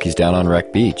her cookies down on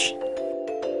Wreck Beach.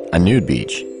 A nude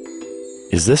beach.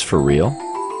 Is this for real?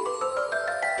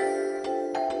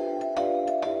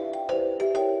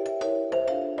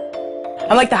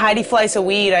 I'm like the Heidi Fleiss of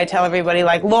weed. I tell everybody,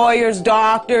 like lawyers,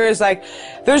 doctors, like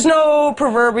there's no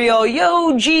proverbial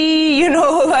yo G, you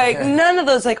know, like none of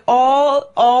those. Like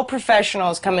all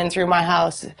professionals come in through my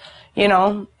house. You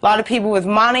know, a lot of people with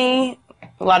money,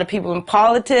 a lot of people in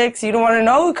politics. You don't want to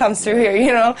know who comes through here.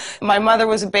 You know, my mother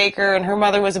was a baker and her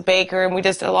mother was a baker, and we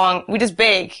just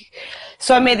bake.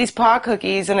 So I made these pot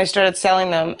cookies and I started selling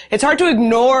them. It's hard to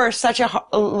ignore such a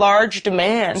large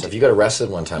demand. So if you got arrested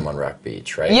one time on Wreck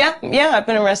Beach, right? Yeah, I've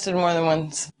been arrested more than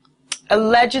once.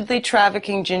 Allegedly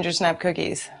trafficking ginger snap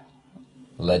cookies.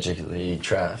 Allegedly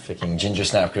trafficking ginger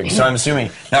snap cookies. So I'm assuming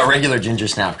not regular ginger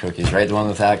snap cookies, right? The one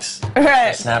with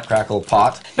right. Snap crackle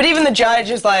pot. But even the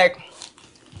judge is like,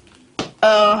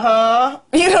 uh-huh.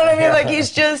 You know what I mean? Like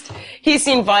he's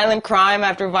seen violent crime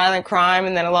after violent crime,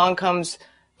 and then along comes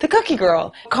the cookie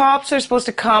girl. Cops are supposed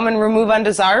to come and remove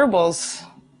undesirables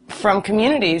from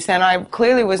communities, and I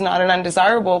clearly was not an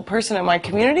undesirable person in my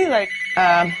community. Like,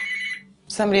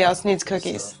 somebody else needs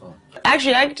cookies.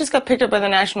 Actually, I just got picked up by the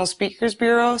National Speakers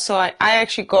Bureau, so I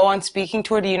actually go on speaking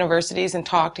tour to universities and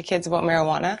talk to kids about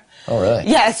marijuana. Oh, really?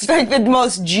 Yeah, it's like the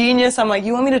most genius. I'm like,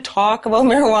 you want me to talk about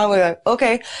marijuana? We're like,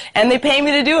 okay. And they pay me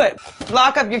to do it.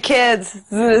 Lock up your kids.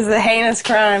 This is a heinous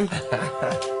crime.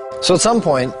 So at some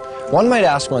point, one might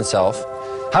ask oneself,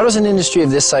 how does an industry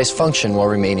of this size function while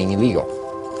remaining illegal?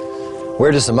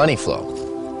 Where does the money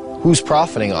flow? Who's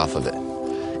profiting off of it?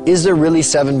 Is there really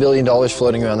 $7 billion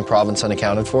floating around the province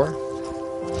unaccounted for?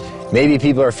 Maybe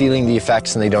people are feeling the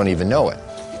effects and they don't even know it.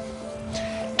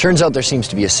 Turns out there seems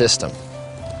to be a system.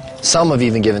 Some have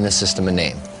even given this system a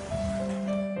name.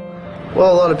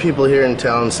 Well, a lot of people here in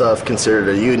town and stuff consider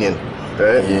it a union,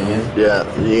 right? Union?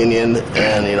 Yeah, union,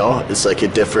 and you know, it's like a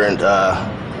different,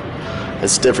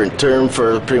 it's a different term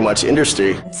for pretty much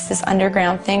industry. It's this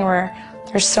underground thing where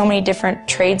there's so many different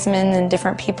tradesmen and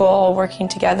different people all working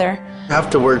together. You have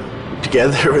to work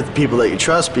together with people that you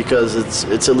trust because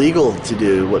it's illegal to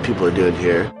do what people are doing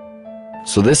here.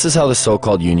 So this is how the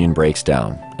so-called union breaks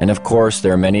down. And of course,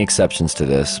 there are many exceptions to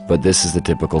this, but this is the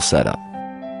typical setup.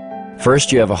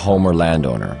 First, you have a home or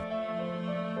landowner.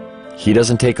 He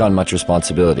doesn't take on much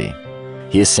responsibility.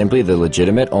 He is simply the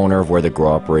legitimate owner of where the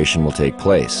grow operation will take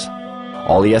place.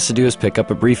 All he has to do is pick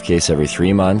up a briefcase every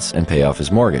 3 months and pay off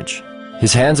his mortgage.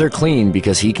 His hands are clean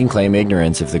because he can claim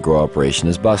ignorance if the grow operation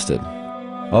is busted.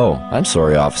 Oh, I'm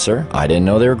sorry, officer. I didn't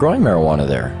know they were growing marijuana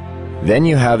there. Then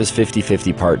you have his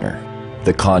 50-50 partner,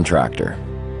 the contractor,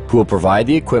 who will provide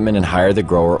the equipment and hire the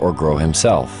grower or grow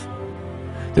himself.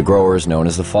 The grower is known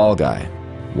as the fall guy.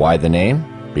 Why the name?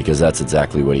 Because that's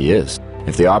exactly what he is.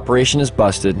 If the operation is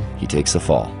busted, he takes the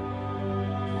fall.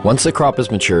 Once the crop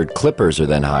is matured, clippers are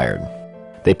then hired.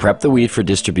 They prep the weed for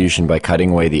distribution by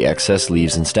cutting away the excess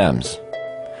leaves and stems.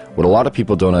 What a lot of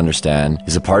people don't understand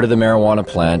is a part of the marijuana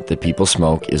plant that people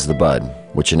smoke is the bud,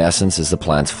 which in essence is the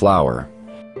plant's flower.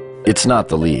 It's not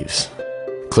the leaves.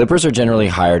 Clippers are generally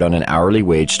hired on an hourly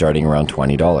wage starting around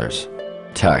 $20.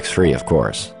 Tax-free, of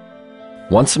course.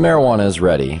 Once the marijuana is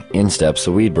ready, in steps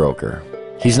a weed broker.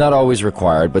 He's not always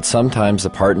required, but sometimes the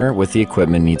partner with the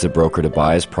equipment needs a broker to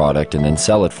buy his product and then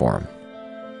sell it for him.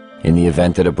 In the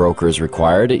event that a broker is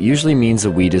required, it usually means the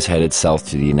weed is headed south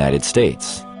to the United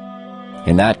States.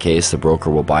 In that case, the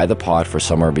broker will buy the pot for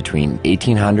somewhere between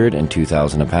 $1,800 and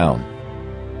 $2,000 a pound.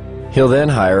 He'll then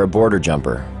hire a border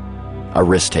jumper, a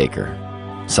risk taker,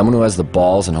 someone who has the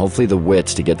balls and hopefully the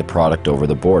wits to get the product over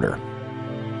the border.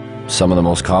 Some of the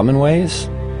most common ways?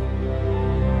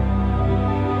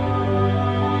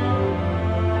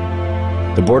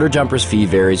 The border jumper's fee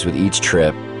varies with each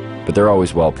trip, but they're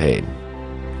always well paid.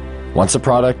 Once the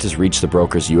product has reached the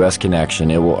broker's U.S.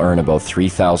 connection, it will earn about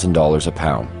 $3,000 a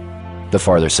pound. The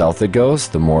farther south it goes,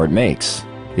 the more it makes.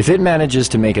 If it manages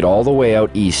to make it all the way out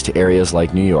east to areas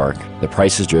like New York, the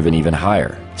price is driven even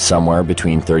higher, somewhere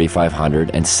between $3,500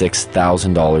 and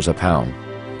 $6,000 a pound.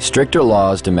 Stricter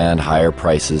laws demand higher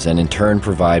prices and in turn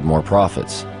provide more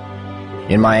profits.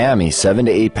 In Miami, 7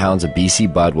 to 8 pounds of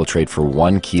BC bud will trade for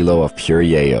 1 kilo of pure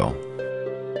yayo.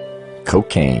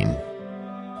 Cocaine.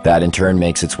 That in turn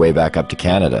makes its way back up to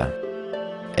Canada.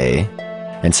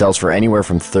 And sells for anywhere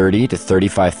from $30,000 to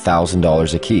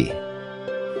 $35,000 a key.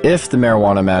 If the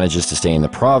marijuana manages to stay in the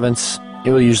province,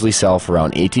 it will usually sell for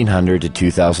around $1,800 to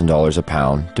 $2,000 a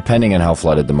pound, depending on how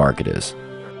flooded the market is.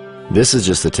 This is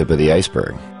just the tip of the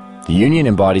iceberg. The union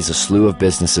embodies a slew of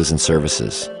businesses and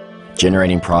services,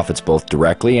 generating profits both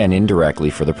directly and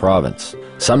indirectly for the province.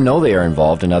 Some know they are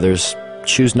involved and others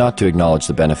choose not to acknowledge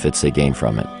the benefits they gain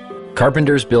from it.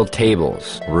 Carpenters build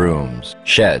tables, rooms,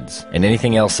 sheds, and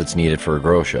anything else that's needed for a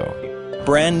grow show.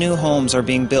 Brand new homes are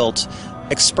being built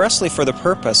expressly for the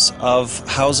purpose of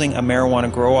housing a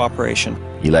marijuana grow operation.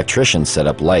 Electricians set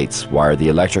up lights, wire the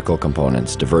electrical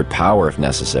components, divert power if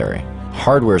necessary.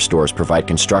 Hardware stores provide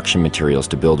construction materials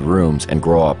to build rooms and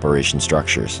grow operation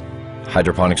structures.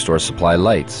 Hydroponic stores supply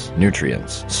lights,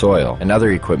 nutrients, soil, and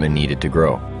other equipment needed to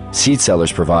grow. Seed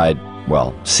sellers provide,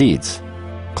 well, seeds.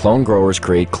 Clone growers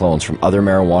create clones from other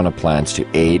marijuana plants to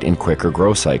aid in quicker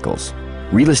grow cycles.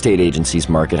 Real estate agencies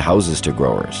market houses to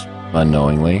growers,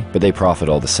 unknowingly, but they profit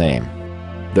all the same.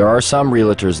 There are some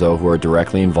realtors, though, who are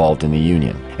directly involved in the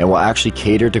union and will actually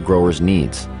cater to growers'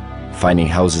 needs, finding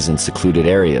houses in secluded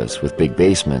areas with big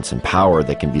basements and power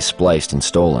that can be spliced and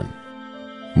stolen.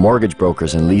 Mortgage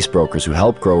brokers and lease brokers who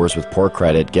help growers with poor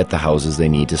credit get the houses they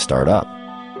need to start up.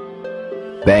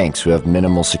 Banks who have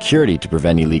minimal security to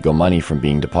prevent illegal money from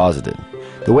being deposited.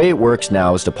 The way it works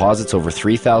now is deposits over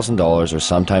 $3,000 are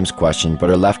sometimes questioned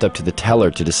but are left up to the teller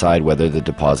to decide whether the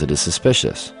deposit is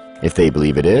suspicious. If they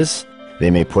believe it is, they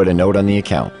may put a note on the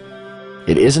account.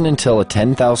 It isn't until a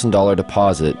 $10,000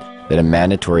 deposit that a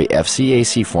mandatory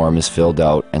FCAC form is filled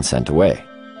out and sent away.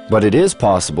 But it is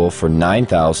possible for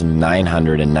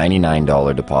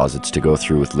 $9,999 deposits to go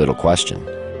through with little question.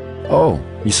 Oh,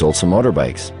 you sold some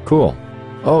motorbikes. Cool.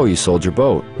 Oh, you sold your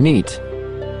boat. Neat.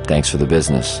 Thanks for the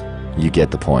business. You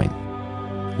get the point.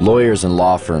 Lawyers and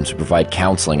law firms who provide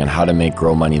counseling on how to make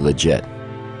grow money legit.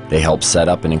 They help set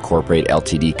up and incorporate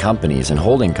LTD companies and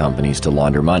holding companies to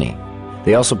launder money.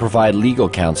 They also provide legal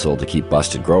counsel to keep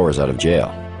busted growers out of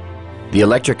jail. the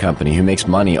electric company who makes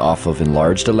money off of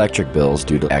enlarged electric bills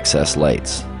due to excess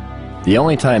lights. The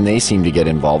only time they seem to get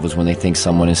involved is when they think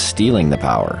someone is stealing the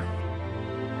power.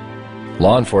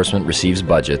 Law enforcement receives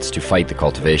budgets to fight the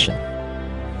cultivation.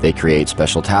 They create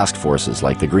special task forces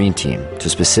like the Green Team to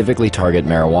specifically target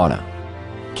marijuana.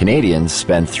 Canadians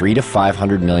spend $300 to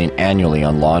 $500 million annually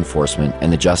on law enforcement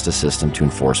and the justice system to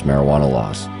enforce marijuana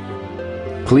laws.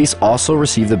 Police also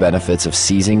receive the benefits of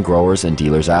seizing growers' and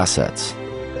dealers' assets.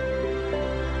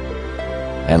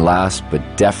 And last, but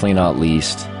definitely not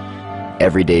least,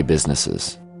 everyday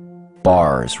businesses.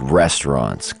 Bars,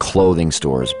 restaurants, clothing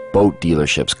stores, boat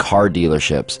dealerships, car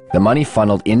dealerships. The money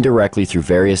funneled indirectly through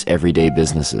various everyday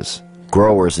businesses.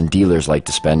 Growers and dealers like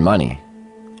to spend money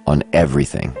on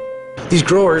everything. These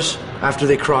growers, after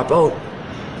they crop out,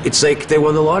 it's like they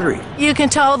won the lottery. You can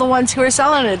tell the ones who are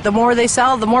selling it. The more they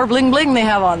sell, the more bling bling they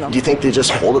have on them. Do you think they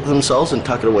just hold it themselves and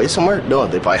tuck it away somewhere? No,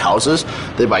 they buy houses,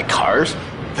 they buy cars,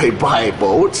 they buy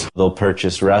boats. They'll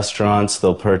purchase restaurants,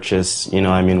 they'll purchase,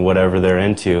 whatever they're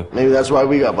into. Maybe that's why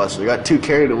we got busted. We got too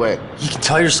carried away. You can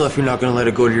tell yourself you're not going to let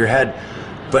it go to your head,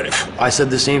 but I said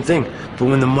the same thing. But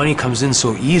when the money comes in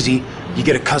so easy, you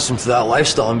get accustomed to that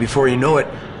lifestyle, and before you know it,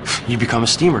 you become a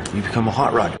steamer, you become a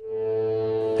hot rod.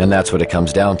 And that's what it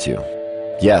comes down to.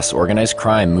 Yes, organized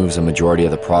crime moves a majority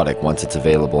of the product once it's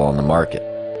available on the market.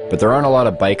 But there aren't a lot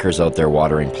of bikers out there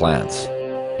watering plants.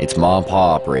 It's mom and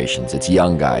pop operations, it's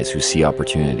young guys who see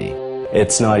opportunity.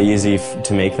 It's not easy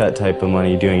to make that type of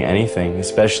money doing anything,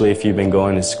 especially if you've been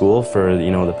going to school for,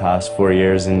 the past 4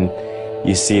 years and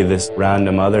you see this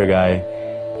random other guy,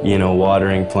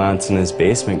 watering plants in his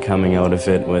basement coming out of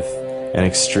it with an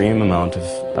extreme amount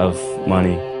of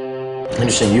money. I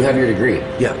understand, you have your degree.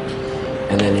 Yeah.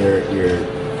 And then you're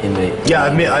in the... Yeah,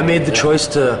 I made the choice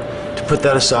to put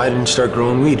that aside and start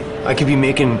growing weed. I could be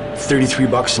making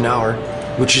 $33 an hour,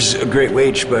 which is a great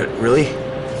wage, but really,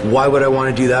 why would I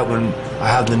want to do that when I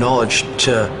have the knowledge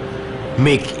to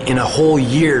make in a whole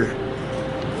year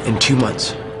in 2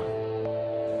 months?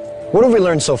 What have we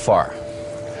learned so far?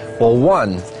 Well,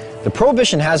 one, the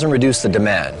prohibition hasn't reduced the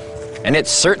demand, and it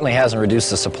certainly hasn't reduced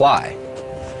the supply.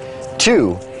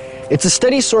 Two, it's a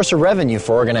steady source of revenue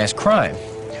for organized crime,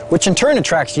 which in turn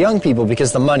attracts young people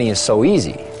because the money is so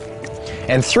easy.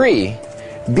 And three,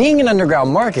 being an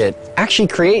underground market actually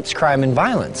creates crime and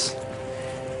violence.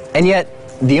 And yet,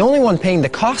 the only one paying the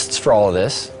costs for all of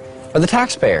this are the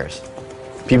taxpayers,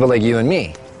 people like you and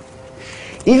me.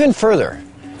 Even further,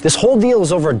 this whole deal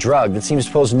is over a drug that seems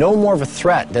to pose no more of a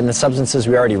threat than the substances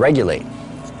we already regulate.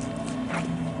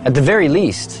 At the very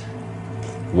least,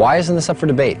 why isn't this up for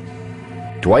debate?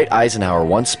 Dwight Eisenhower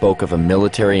once spoke of a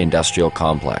military-industrial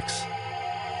complex.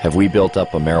 Have we built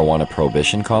up a marijuana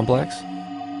prohibition complex?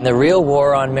 The real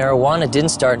war on marijuana didn't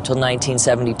start until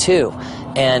 1972.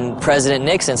 And President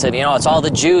Nixon said, it's all the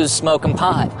Jews smoking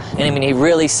pot. And he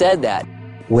really said that.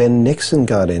 When Nixon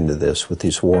got into this with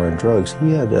his war on drugs,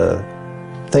 he had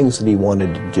things that he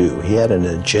wanted to do. He had an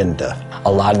agenda.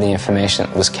 A lot of the information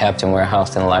that was kept and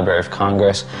warehoused in the Library of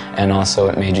Congress and also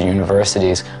at major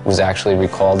universities was actually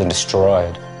recalled and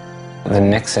destroyed. The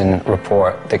Nixon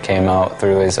report that came out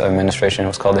through his administration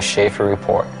was called the Schaefer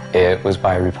Report. It was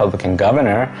by a Republican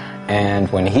governor, and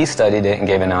when he studied it and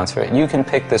gave an answer, you can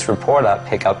pick this report up,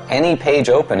 pick up any page,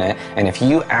 open it, and if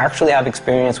you actually have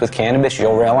experience with cannabis,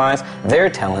 you'll realize they're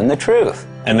telling the truth.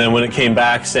 And then when it came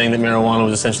back saying that marijuana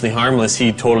was essentially harmless,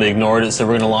 he totally ignored it, said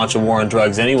we're going to launch a war on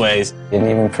drugs anyways. Didn't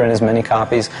even print as many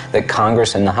copies that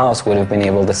Congress and the House would have been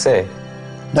able to see.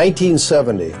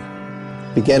 1970,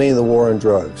 beginning of the war on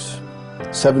drugs.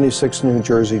 76 New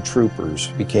Jersey troopers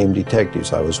became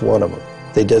detectives. I was one of them.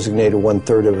 They designated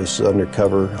 1/3 of us as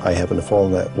undercover. I happened to fall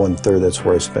in that 1/3. That's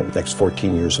where I spent the next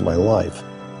 14 years of my life.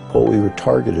 What we were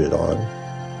targeted on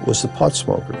was the pot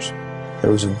smokers.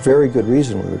 There was a very good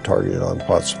reason we were targeted on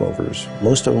pot smokers.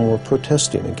 Most of them were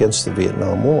protesting against the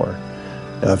Vietnam War.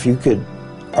 Now, if you could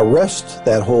arrest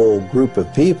that whole group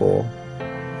of people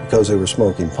because they were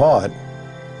smoking pot,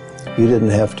 you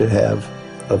didn't have to have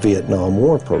a Vietnam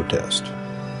War protest,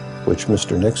 which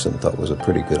Mr. Nixon thought was a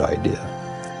pretty good idea.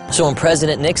 So when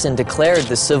President Nixon declared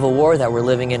the civil war that we're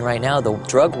living in right now, the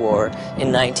drug war, in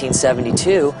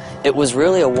 1972, it was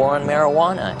really a war on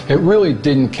marijuana. It really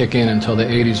didn't kick in until the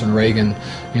 80s when Reagan,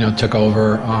 took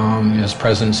over his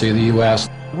presidency of the U.S.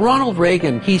 Ronald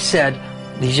Reagan, he said,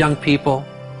 these young people,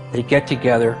 they get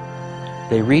together,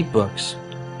 they read books,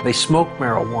 they smoke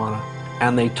marijuana,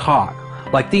 and they talk.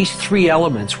 Like these three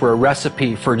elements were a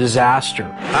recipe for disaster.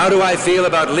 How do I feel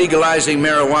about legalizing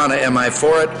marijuana? Am I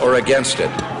for it or against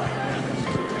it?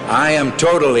 I am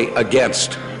totally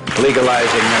against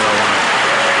legalizing marijuana.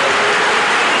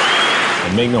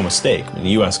 And make no mistake, in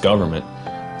the U.S. government,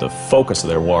 the focus of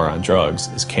their war on drugs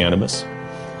is cannabis.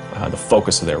 The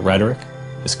focus of their rhetoric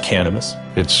is cannabis.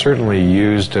 It's certainly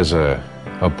used as a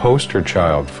poster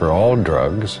child for all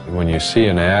drugs. When you see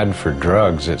an ad for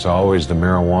drugs, it's always the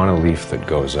marijuana leaf that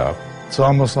goes up. It's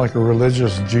almost like a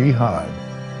religious jihad,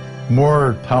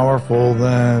 more powerful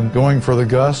than going for the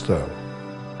gusto.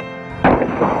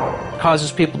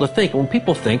 Causes people to think. When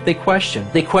people think, they question.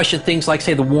 They question things like,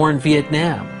 say, the war in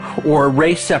Vietnam, or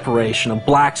race separation of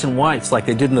blacks and whites like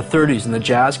they did in the 30s in the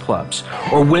jazz clubs,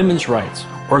 or women's rights,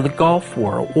 or the Gulf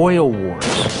War, or oil wars.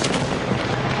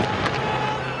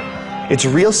 It's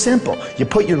real simple. You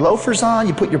put your loafers on,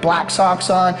 you put your black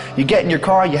socks on, you get in your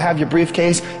car, you have your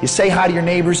briefcase, you say hi to your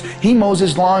neighbors, he mows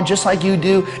his lawn just like you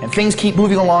do, and things keep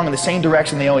moving along in the same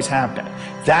direction they always have been.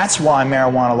 That's why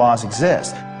marijuana laws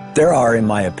exist. There are, in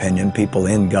my opinion, people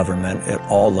in government at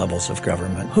all levels of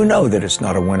government who know that it's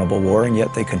not a winnable war, and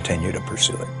yet they continue to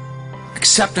pursue it.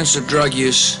 Acceptance of drug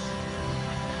use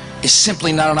is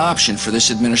simply not an option for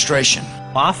this administration.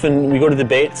 Often we go to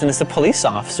debates and it's a police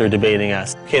officer debating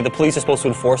us. Okay, the police are supposed to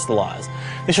enforce the laws.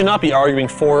 They should not be arguing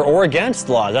for or against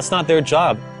laws. That's not their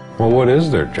job. Well, what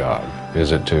is their job?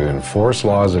 Is it to enforce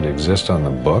laws that exist on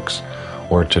the books,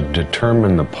 or to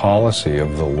determine the policy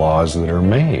of the laws that are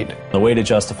made? The way to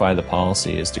justify the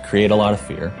policy is to create a lot of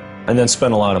fear and then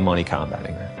spend a lot of money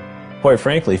combating that. Quite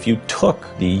frankly, if you took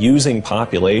the using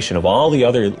population of all the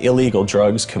other illegal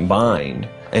drugs combined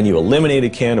and you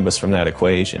eliminated cannabis from that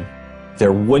equation,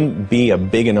 there wouldn't be a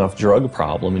big enough drug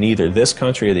problem in either this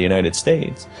country or the United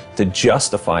States to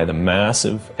justify the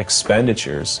massive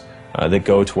expenditures that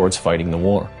go towards fighting the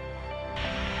war.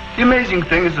 The amazing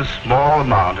thing is the small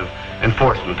amount of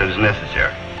enforcement that is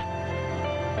necessary.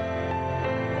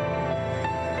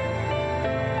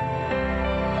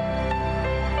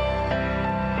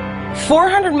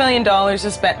 $400 million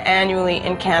is spent annually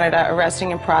in Canada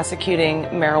arresting and prosecuting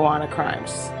marijuana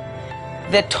crimes.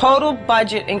 The total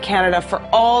budget in Canada for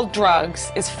all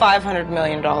drugs is $500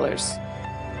 million.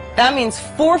 That means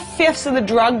 4/5 of the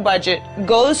drug budget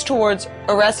goes towards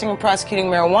arresting and prosecuting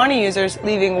marijuana users,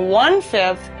 leaving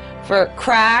 1/5 for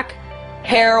crack,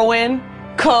 heroin,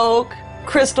 coke,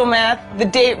 crystal meth, the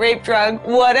date rape drug,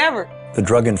 whatever. The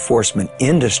drug enforcement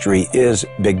industry is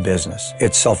big business.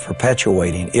 It's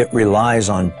self-perpetuating. It relies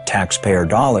on taxpayer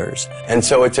dollars. And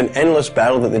so it's an endless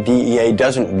battle that the DEA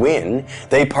doesn't win,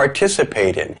 they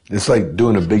participate in. It's like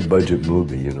doing a big budget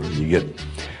movie, you know. You get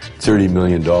 $30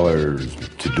 million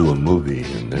to do a movie,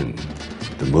 and then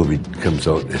the movie comes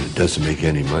out and it doesn't make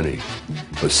any money.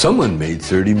 But someone made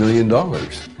 $30 million.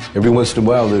 Every once in a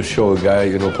while they'll show a guy,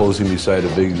 you know, posing beside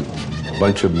a big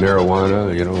bunch of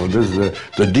marijuana, you know, this is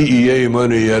the DEA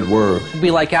money at work. It'd be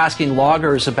like asking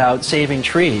loggers about saving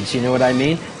trees, you know what I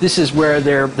mean? This is where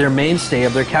their mainstay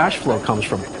of their cash flow comes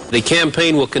from. The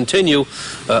campaign will continue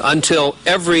until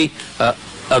every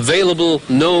available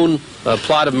known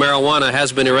plot of marijuana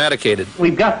has been eradicated.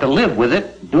 We've got to live with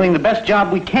it, doing the best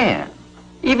job we can.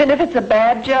 Even if it's a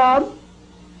bad job?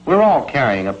 We're all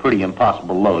carrying a pretty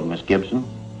impossible load, Miss Gibson.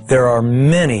 There are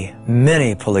many,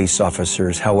 many police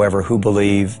officers, however, who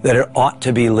believe that it ought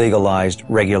to be legalized,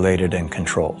 regulated, and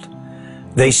controlled.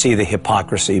 They see the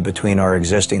hypocrisy between our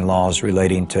existing laws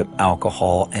relating to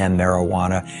alcohol and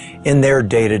marijuana in their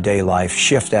day-to-day life,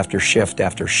 shift after shift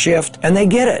after shift, and they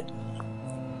get it.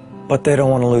 But they don't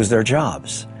want to lose their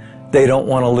jobs. They don't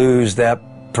want to lose that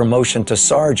promotion to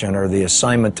sergeant or the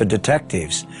assignment to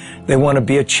detectives. They want to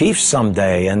be a chief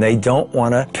someday, and they don't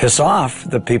want to piss off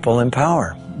the people in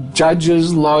power.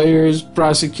 Judges, lawyers,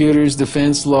 prosecutors,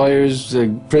 defense lawyers,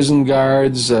 prison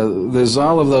guards, there's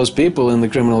all of those people in the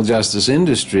criminal justice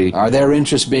industry. Are their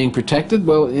interests being protected?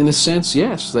 Well, in a sense,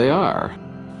 yes, they are.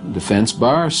 Defense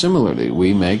bar, similarly,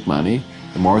 we make money.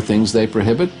 The more things they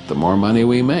prohibit, the more money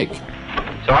we make.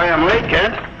 Sorry I'm late,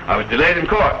 Kent. I was delayed in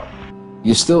court.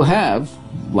 You still have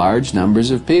large numbers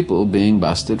of people being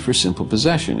busted for simple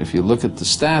possession. If you look at the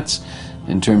stats,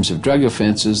 in terms of drug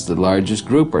offenses, the largest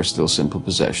group are still simple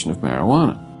possession of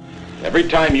marijuana. Every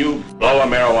time you blow a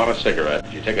marijuana cigarette,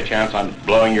 you take a chance on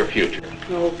blowing your future.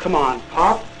 Oh, come on,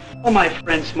 Pop. All my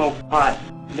friends smoke pot.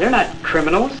 They're not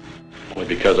criminals. Only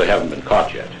because they haven't been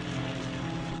caught yet.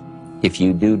 If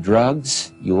you do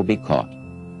drugs, you will be caught.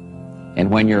 And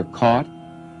when you're caught,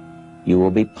 you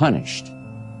will be punished.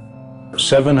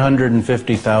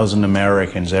 750,000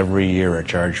 Americans every year are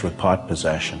charged with pot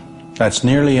possession. That's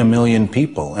nearly 1 million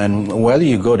people, and whether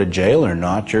you go to jail or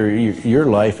not, your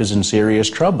life is in serious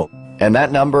trouble. And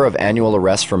that number of annual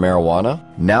arrests for marijuana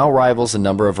now rivals the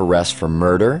number of arrests for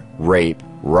murder, rape,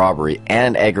 robbery,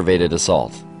 and aggravated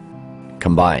assault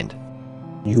combined.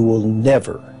 You will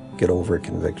never get over a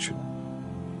conviction.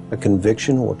 A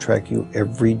conviction will track you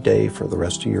every day for the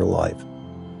rest of your life.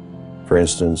 For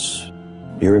instance,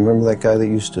 do you remember that guy that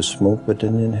used to smoke but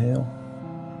didn't inhale?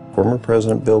 Former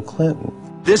President Bill Clinton.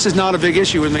 This is not a big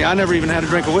issue with me. I never even had a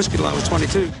drink of whiskey till I was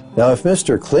 22. Now, if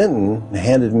Mr. Clinton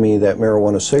handed me that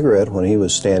marijuana cigarette when he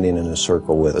was standing in a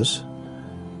circle with us,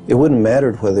 it wouldn't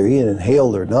matter whether he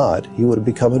inhaled or not. He would have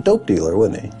become a dope dealer,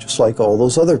 wouldn't he? Just like all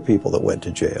those other people that went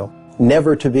to jail.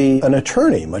 Never to be an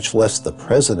attorney, much less the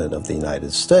President of the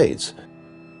United States.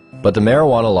 But the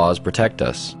marijuana laws protect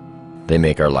us. They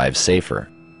make our lives safer.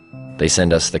 They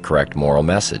send us the correct moral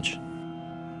message.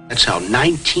 That's how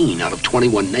 19 out of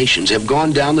 21 nations have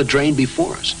gone down the drain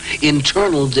before us.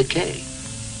 Internal decay.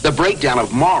 The breakdown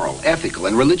of moral, ethical,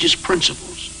 and religious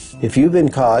principles. If you've been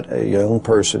caught, a young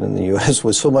person in the U.S.,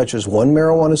 with so much as one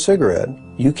marijuana cigarette,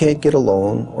 you can't get a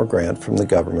loan or grant from the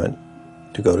government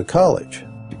to go to college.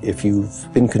 If you've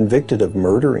been convicted of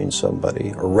murdering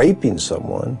somebody or raping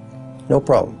someone, no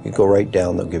problem. You go right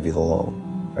down, they'll give you the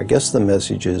loan. I guess the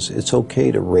message is it's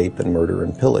okay to rape and murder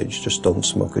and pillage, just don't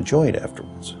smoke a joint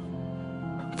afterwards.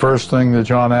 First thing that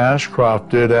John Ashcroft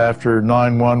did after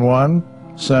 9/11,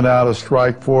 sent out a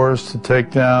strike force to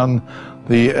take down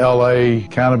the LA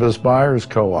Cannabis Buyers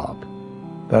Co-op.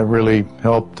 That really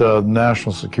helped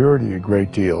national security a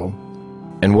great deal.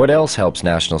 And what else helps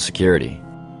national security?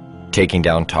 Taking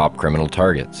down top criminal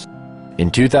targets.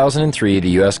 In 2003,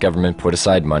 the US government put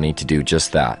aside money to do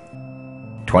just that.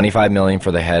 $25 million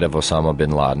for the head of Osama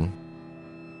bin Laden,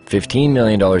 $15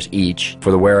 million each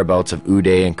for the whereabouts of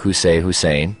Uday and Qusay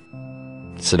Hussein,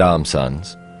 Saddam's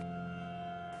sons,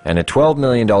 and a $12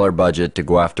 million budget to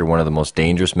go after one of the most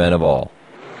dangerous men of all,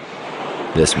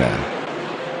 this man.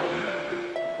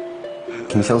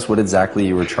 Can you tell us what exactly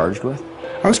you were charged with?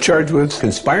 I was charged with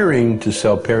conspiring to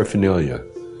sell paraphernalia.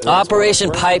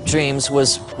 Operation Pipe Dreams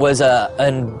was a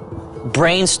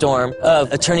brainstorm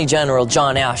of Attorney General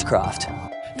John Ashcroft.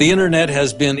 The internet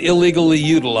has been illegally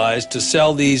utilized to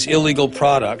sell these illegal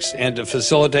products and to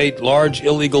facilitate large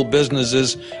illegal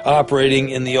businesses operating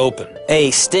in the open.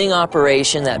 A sting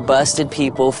operation that busted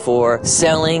people for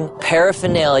selling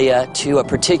paraphernalia to a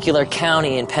particular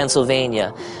county in Pennsylvania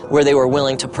where they were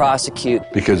willing to prosecute.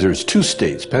 Because there's two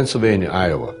states, Pennsylvania,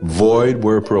 Iowa. Void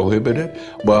were prohibited.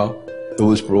 Well, it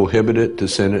was prohibited to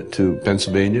send it to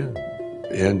Pennsylvania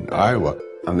and Iowa.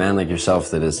 A man like yourself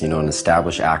that is, an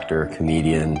established actor,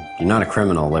 comedian, you're not a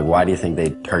criminal. Like, why do you think they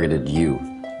targeted you?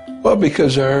 Well,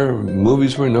 because our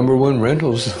movies were #1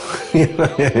 rentals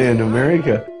in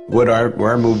America. What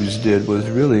our movies did was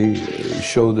really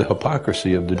show the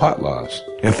hypocrisy of the pot laws.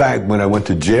 In fact, when I went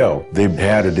to jail, they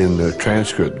had it in the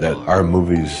transcript that our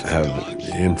movies have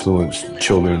influenced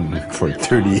children for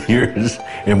 30 years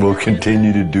and will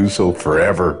continue to do so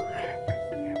forever.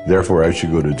 Therefore, I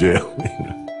should go to jail.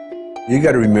 You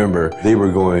got to remember, they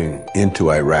were going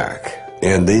into Iraq,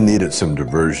 and they needed some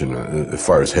diversion as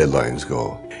far as headlines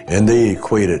go. And they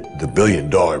equated the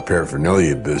billion-dollar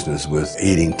paraphernalia business with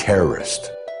aiding terrorists.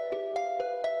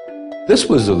 This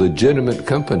was a legitimate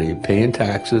company paying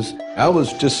taxes. I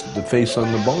was just the face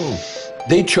on the bone.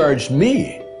 They charged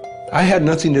me. I had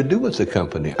nothing to do with the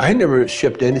company. I never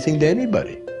shipped anything to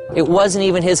anybody. It wasn't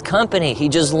even his company. He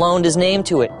just loaned his name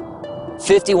to it.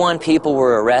 51 people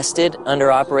were arrested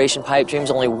under Operation Pipe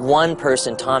Dreams. Only one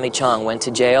person, Tommy Chong, went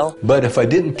to jail. But if I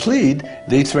didn't plead,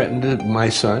 they threatened my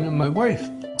son and my wife.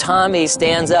 Tommy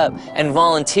stands up and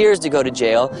volunteers to go to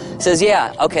jail, says,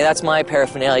 yeah, okay, that's my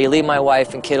paraphernalia. Leave my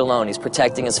wife and kid alone. He's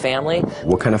protecting his family.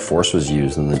 What kind of force was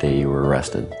used on the day you were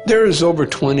arrested? There was over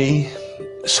 20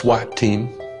 SWAT team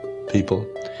people,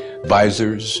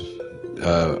 visors,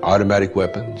 automatic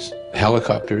weapons,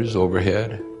 helicopters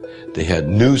overhead. They had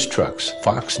news trucks,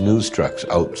 Fox News trucks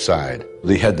outside.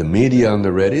 They had the media on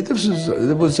the ready. It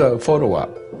was a photo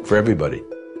op for everybody.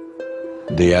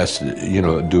 They asked,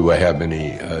 do I have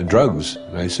any drugs?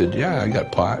 And I said, yeah, I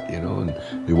got pot, and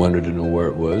they wanted to know where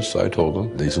it was, so I told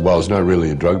them. They said, well, it's not really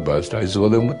a drug bust. I said, well,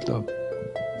 then what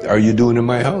are you doing in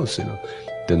my house,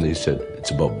 Then they said,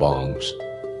 it's about bongs.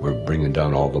 We're bringing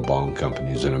down all the bong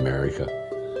companies in America.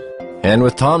 And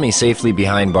with Tommy safely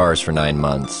behind bars for 9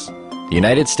 months, the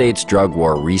United States drug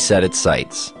war reset its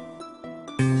sights,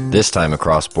 this time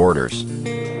across borders.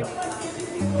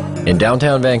 In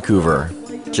downtown Vancouver,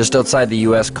 just outside the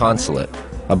US consulate,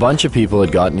 a bunch of people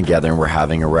had gotten together and were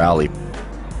having a rally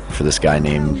for this guy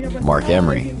named Mark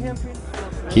Emery.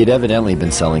 He had evidently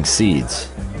been selling seeds,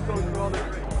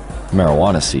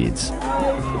 marijuana seeds,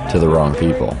 to the wrong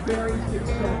people.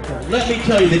 let me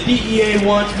tell you, the DEA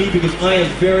wants me because I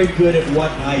am very good at what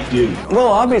I do. Well,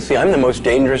 obviously, I'm the most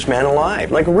dangerous man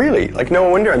alive. Like, really. Like, no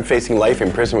wonder I'm facing life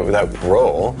imprisonment without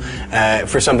parole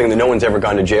for something that no one's ever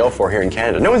gone to jail for here in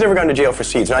Canada. No one's ever gone to jail for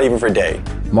seeds, not even for a day.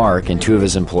 Mark and 2 of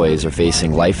his employees are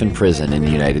facing life in prison in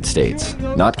the United States.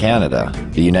 Not Canada,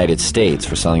 the United States,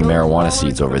 for selling marijuana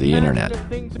seeds over the internet.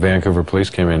 Vancouver police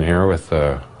came in here with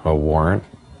a warrant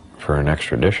for an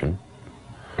extradition,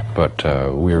 but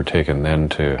we were taken then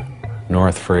to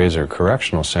North Fraser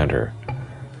Correctional Center.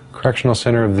 Correctional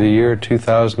Center of the year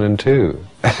 2002.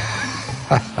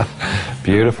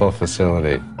 Beautiful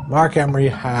facility. Mark Emery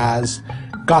has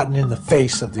gotten in the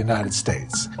face of the United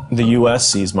States. The U.S.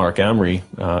 sees Mark Emery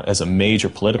as a major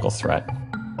political threat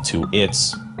to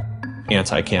its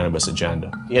anti-cannabis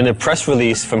agenda. In a press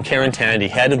release from Karen Tandy,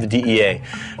 head of the DEA,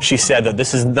 she said that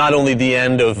this is not only the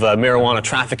end of marijuana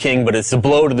trafficking, but it's a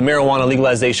blow to the marijuana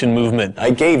legalization movement.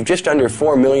 I gave just under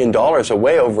 $4 million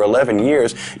away over 11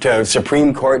 years to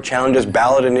Supreme Court challenges,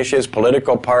 ballot initiatives,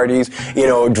 political parties,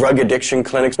 drug addiction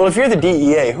clinics. Well, if you're the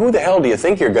DEA, who the hell do you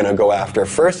think you're going to go after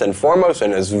first and foremost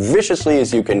and as viciously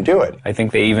as you can do it? I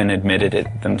think they even admitted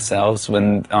it themselves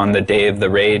when on the day of the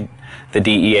raid, the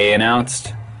DEA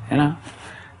announced,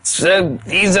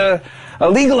 he's a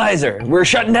legalizer. We're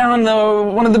shutting down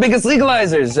one of the biggest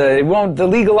legalizers. The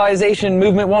legalization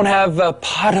movement won't have a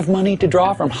pot of money to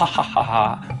draw from. Ha ha ha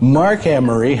ha. Mark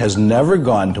Emery has never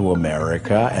gone to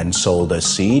America and sold a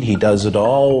seed. He does it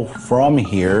all from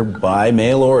here by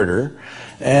mail order.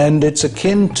 And it's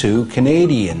akin to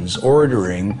Canadians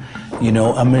ordering,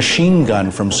 a machine gun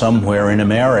from somewhere in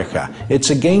America. It's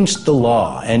against the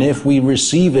law, and if we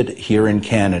receive it here in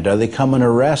Canada, they come and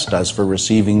arrest us for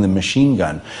receiving the machine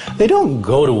gun. They don't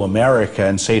go to America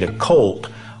and say to Colt,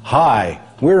 "Hi,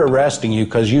 we're arresting you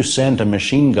because you sent a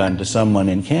machine gun to someone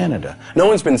in Canada." No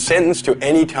one's been sentenced to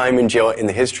any time in jail in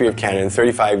the history of Canada in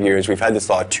 35 years. We've had this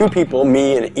law. 2 people,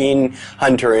 me and Ian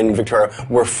Hunter in Victoria,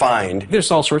 were fined.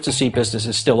 There's all sorts of seed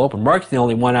businesses still open. Mark's the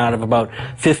only one out of about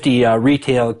 50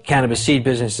 retail cannabis seed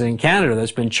businesses in Canada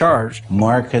that's been charged.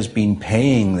 Mark has been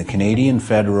paying the Canadian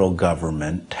federal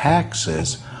government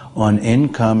taxes on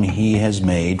income he has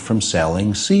made from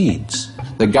selling seeds.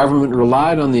 The government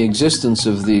relied on the existence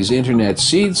of these internet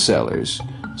seed sellers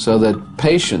so that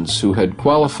patients who had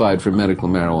qualified for medical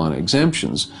marijuana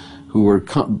exemptions, who were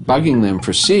bugging them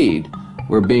for seed,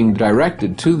 were being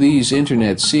directed to these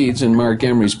internet seeds, and Mark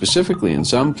Emery specifically in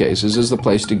some cases is the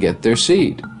place to get their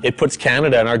seed. It puts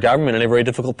Canada and our government in a very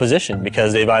difficult position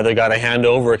because they've either got to hand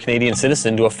over a Canadian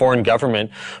citizen to a foreign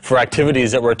government for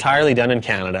activities that were entirely done in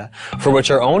Canada, for which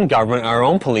our own government, our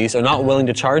own police are not willing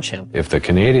to charge him. If the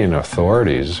Canadian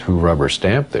authorities who rubber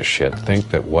stamp this shit think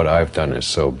that what I've done is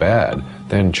so bad,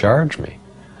 then charge me.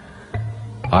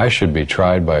 I should be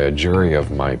tried by a jury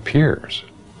of my peers.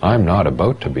 I'm not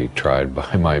about to be tried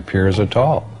by my peers at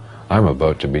all. I'm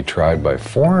about to be tried by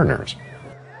foreigners.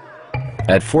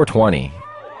 At 420,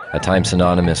 a time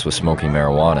synonymous with smoking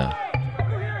marijuana,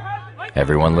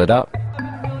 everyone lit up.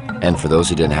 And for those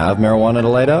who didn't have marijuana to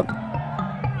light up,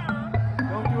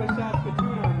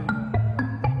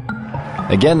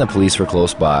 again the police were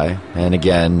close by, and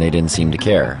again they didn't seem to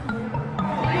care.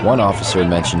 One officer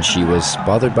mentioned she was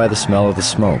bothered by the smell of the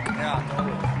smoke.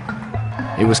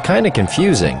 It was kind of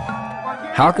confusing.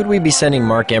 How could we be sending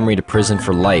Mark Emery to prison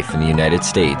for life in the United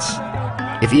States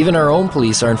if even our own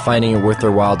police aren't finding it worth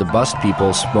their while to bust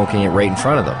people smoking it right in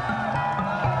front of them?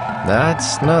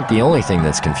 That's not the only thing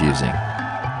that's confusing.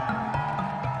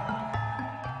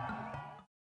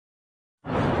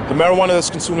 The marijuana that's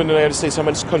consumed in the United States, how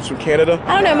much comes from Canada?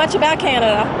 I don't know much about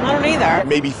Canada. I don't either.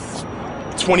 Maybe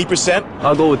 20%?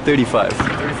 I'll go with 35.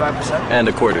 35%? And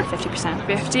a quarter. 50%.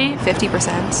 50?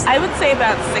 50%. I would say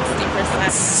about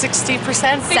 60%.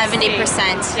 60%?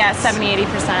 70%. Yeah, 70,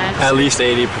 80%. At least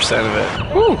 80% of it.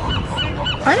 Ooh.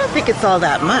 I don't think it's all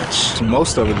that much.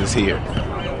 Most of it is here.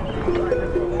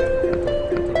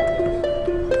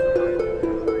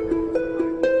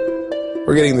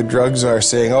 We're getting the drug czar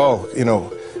saying,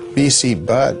 BC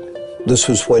Bud. This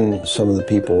was when some of the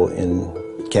people in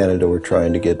Canada were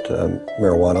trying to get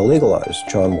marijuana legalized.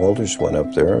 John Walters went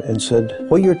up there and said,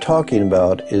 what you're talking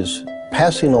about is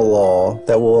passing a law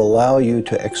that will allow you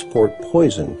to export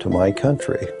poison to my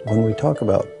country. When we talk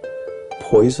about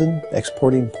poison,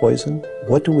 exporting poison,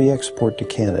 what do we export to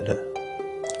Canada?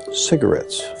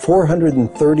 Cigarettes.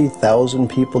 430,000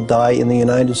 people die in the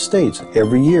United States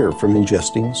every year from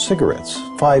ingesting cigarettes.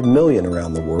 5 million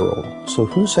around the world. So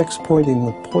who's exporting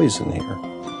the poison here?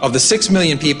 Of the 6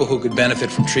 million people who could benefit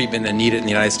from treatment and need it in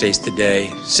the United States today,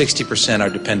 60% are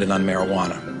dependent on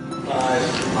marijuana.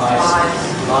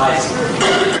 Lies.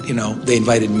 They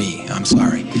invited me, I'm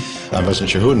sorry. I wasn't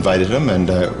sure who invited him and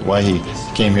why he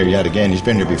came here yet again. He's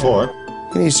been here before.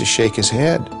 He needs to shake his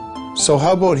head. So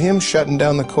how about him shutting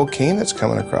down the cocaine that's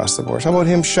coming across the border? How about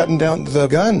him shutting down the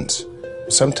guns?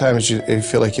 Sometimes you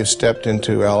feel like you've stepped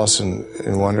into Alice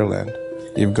in Wonderland.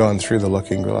 You've gone through the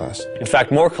looking glass. In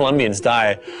fact, more Colombians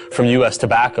die from U.S.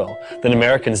 tobacco than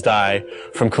Americans die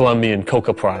from Colombian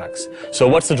coca products. So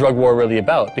what's the drug war really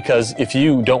about? Because if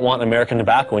you don't want American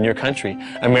tobacco in your country,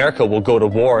 America will go to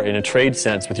war in a trade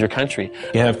sense with your country.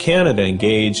 You have Canada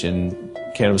engage in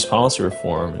cannabis policy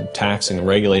reform and taxing and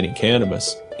regulating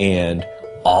cannabis, and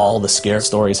all the scare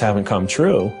stories haven't come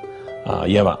true.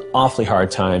 You have an awfully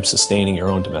hard time sustaining your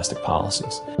own domestic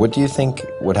policies. What do you think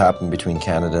would happen between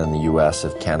Canada and the U.S.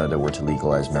 if Canada were to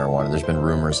legalize marijuana? There's been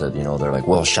rumors that, you know, they're like,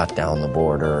 we'll shut down the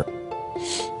border.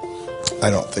 I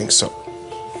don't think so.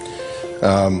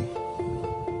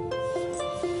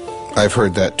 I've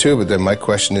heard that too, but then my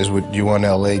question is, would you want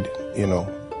L.A., you know,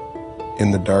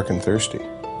 in the dark and thirsty?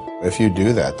 If you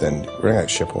do that, then we're not going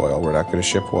to ship oil, we're not going to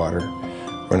ship water,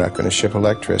 we're not going to ship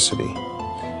electricity.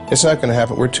 It's not going to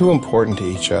happen. We're too important to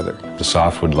each other. The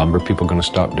softwood lumber people going to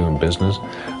stop doing business?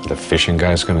 Are the fishing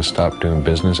guys going to stop doing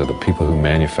business? Are the people who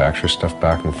manufacture stuff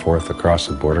back and forth across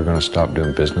the border going to stop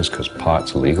doing business because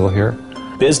pot's legal here?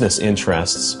 Business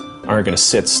interests aren't going to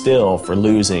sit still for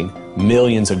losing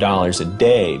millions of dollars a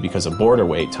day because of border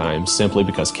wait times simply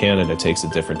because Canada takes a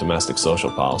different domestic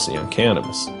social policy on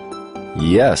cannabis.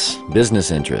 Yes,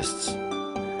 business interests.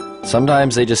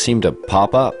 Sometimes they just seem to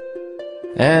pop up.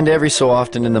 And every so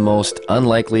often in the most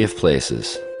unlikely of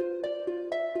places.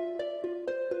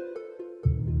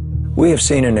 We have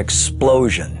seen an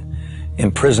explosion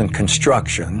in prison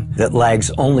construction that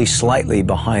lags only slightly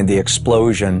behind the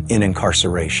explosion in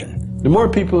incarceration. There are more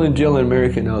people in jail in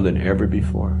America now than ever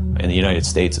before. In the United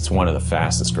States, it's one of the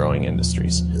fastest growing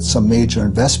industries. Some major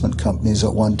investment companies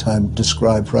at one time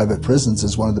described private prisons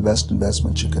as one of the best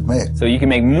investments you could make. So you can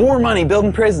make more money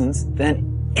building prisons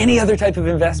than any other type of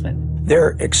investment.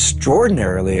 They're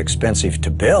extraordinarily expensive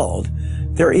to build.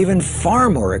 They're even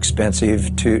far more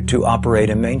expensive to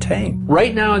operate and maintain.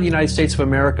 Right now in the United States of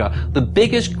America, the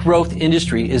biggest growth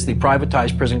industry is the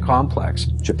privatized prison complex.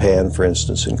 Japan, for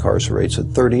instance, incarcerates at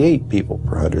 38 people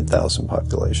per 100,000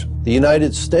 population. The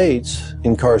United States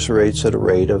incarcerates at a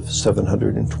rate of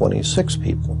 726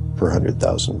 people per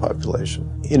 100,000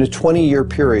 population. In a 20-year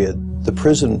period, the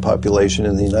prison population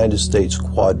in the United States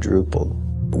quadrupled.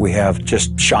 We have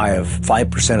just shy of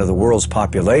 5% of the world's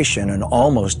population and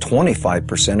almost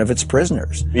 25% of its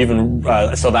prisoners. Even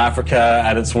South Africa,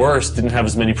 at its worst, didn't have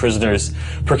as many prisoners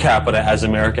per capita as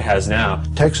America has now.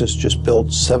 Texas just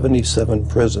built 77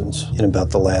 prisons in about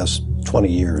the last 20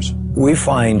 years. We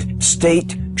find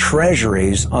state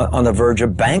treasuries on the verge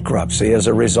of bankruptcy as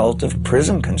a result of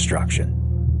prison construction.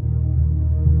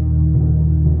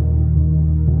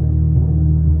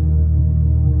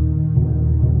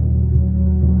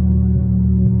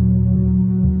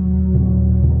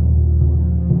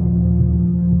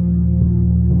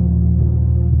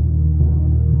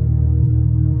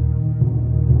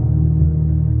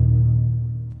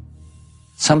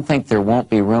 Some think there won't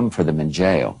be room for them in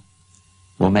jail.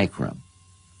 We'll make room.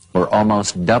 We're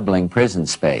almost doubling prison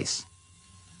space.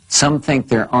 Some think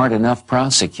there aren't enough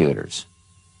prosecutors.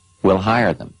 We'll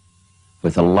hire them,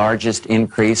 with the largest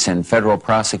increase in federal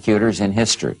prosecutors in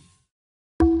history.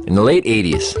 In the late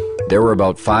 80s, there were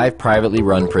about 5 privately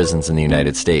run prisons in the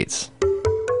United States.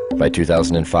 By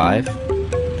 2005,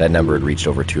 that number had reached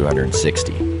over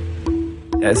 260.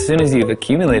 As soon as you've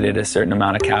accumulated a certain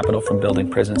amount of capital from building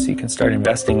prisons, you can start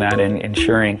investing that in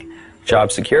ensuring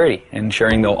job security,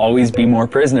 ensuring there'll always be more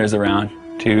prisoners around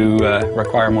to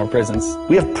require more prisons.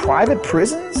 We have private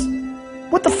prisons?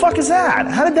 What the fuck is that?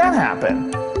 How did that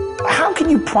happen? How can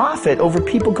you profit over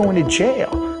people going to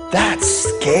jail? That's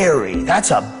scary.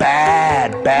 That's a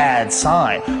bad, bad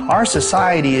sign. Our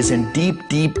society is in deep,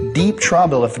 deep, deep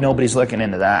trouble if nobody's looking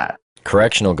into that.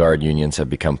 Correctional guard unions have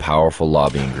become powerful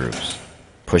lobbying groups,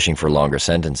 pushing for longer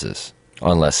sentences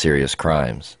on less serious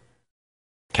crimes.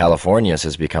 California's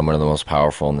has become one of the most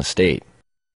powerful in the state.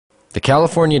 The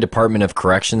California Department of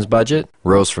Corrections budget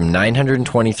rose from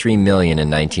 $923 million in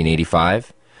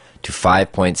 1985 to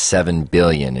 $5.7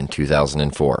 billion in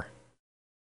 2004.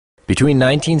 Between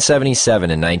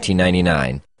 1977 and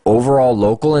 1999, overall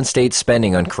local and state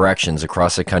spending on corrections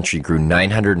across the country grew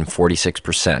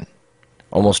 946%,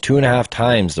 almost 2.5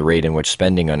 times the rate in which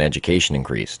spending on education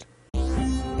increased.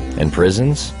 And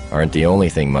prisons aren't the only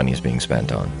thing money is being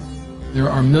spent on. There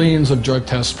are millions of drug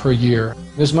tests per year.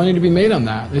 There's money to be made on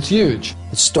that. It's huge.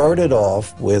 It started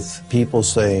off with people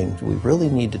saying, we really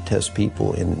need to test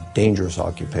people in dangerous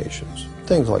occupations.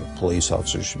 Things like police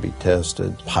officers should be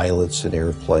tested, pilots in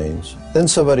airplanes. Then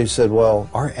somebody said, well,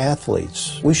 our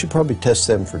athletes, we should probably test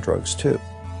them for drugs too.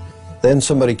 Then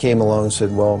somebody came along and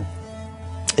said, well,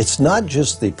 it's not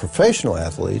just the professional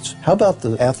athletes. How about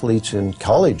the athletes in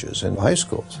colleges and high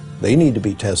schools? They need to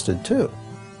be tested too.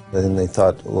 Then they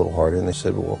thought a little harder and they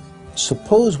said, well,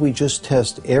 suppose we just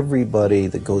test everybody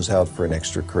that goes out for an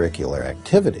extracurricular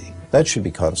activity. That should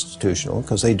be constitutional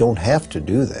because they don't have to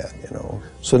do that, you know.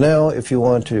 So now if you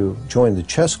want to join the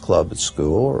chess club at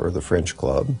school or the French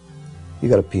club, you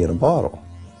got to pee in a bottle.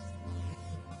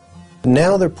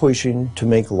 Now they're pushing to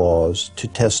make laws to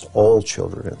test all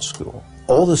children at school.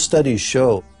 All the studies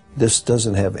show this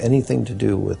doesn't have anything to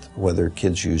do with whether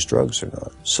kids use drugs or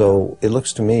not. So it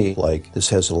looks to me like this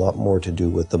has a lot more to do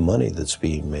with the money that's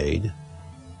being made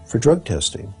for drug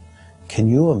testing. Can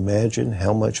you imagine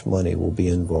how much money will be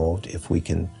involved if we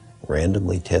can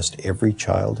randomly test every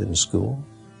child in school?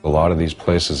 A lot of these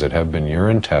places that have been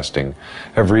urine testing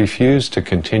have refused to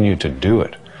continue to do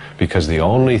it because the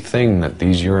only thing that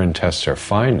these urine tests are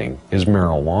finding is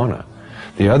marijuana.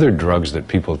 The other drugs that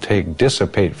people take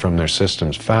dissipate from their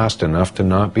systems fast enough to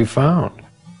not be found.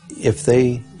 If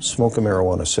they smoke a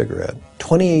marijuana cigarette,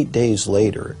 28 days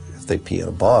later, if they pee in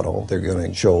a bottle, they're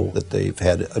going to show that they've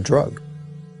had a drug.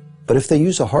 But if they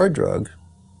use a hard drug,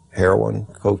 heroin,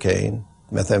 cocaine,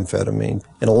 methamphetamine,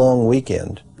 in a long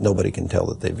weekend, nobody can tell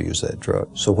that they've used that drug.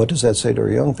 So what does that say to our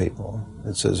young people?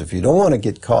 It says if you don't want to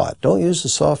get caught, don't use the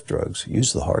soft drugs,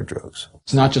 use the hard drugs.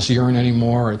 It's not just urine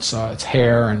anymore, it's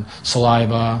hair and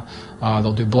saliva.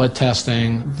 They'll do blood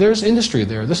testing. There's industry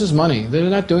there. This is money. They're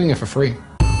not doing it for free.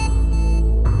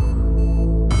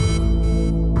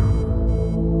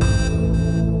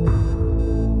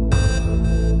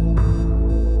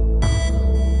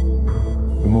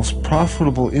 The most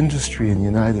profitable industry in the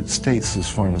United States is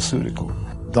pharmaceutical.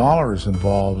 Dollars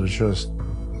involved is just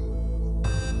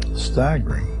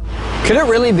staggering. Could it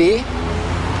really be?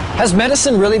 Has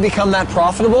medicine really become that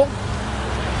profitable?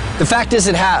 The fact is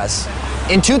it has.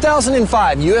 In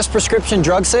 2005, U.S. prescription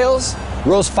drug sales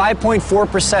rose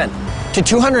 5.4% to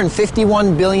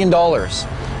 $251 billion,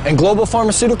 and global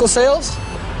pharmaceutical sales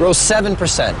rose 7%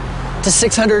 to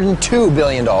 $602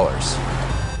 billion.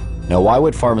 Now, why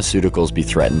would pharmaceuticals be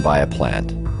threatened by a plant?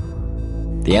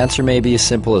 The answer may be as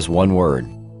simple as one word: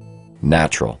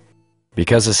 natural.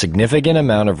 Because a significant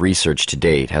amount of research to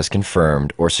date has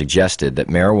confirmed or suggested that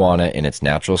marijuana in its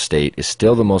natural state is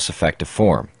still the most effective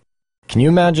form. Can you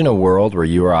imagine a world where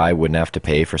you or I wouldn't have to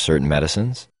pay for certain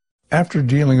medicines? After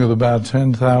dealing with about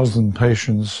 10,000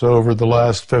 patients over the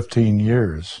last 15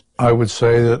 years, I would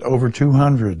say that over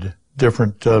 200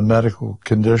 different medical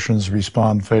conditions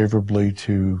respond favorably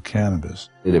to cannabis.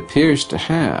 It appears to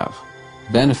have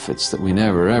benefits that we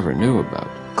never ever knew about.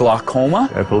 Glaucoma,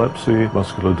 epilepsy,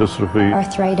 muscular dystrophy,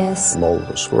 arthritis,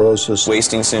 multiple sclerosis,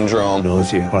 wasting syndrome,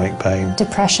 nausea, chronic pain,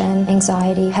 depression,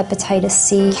 anxiety, hepatitis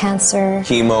C, cancer,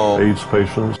 chemo, AIDS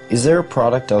patients. Is there a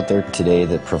product out there today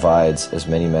that provides as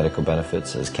many medical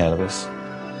benefits as cannabis?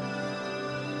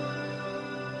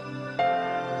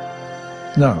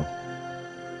 No.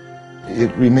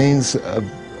 It remains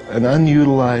an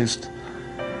unutilized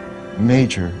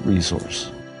major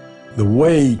resource. The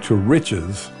way to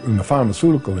riches in the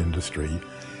pharmaceutical industry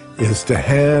is to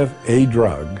have a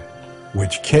drug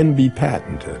which can be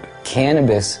patented.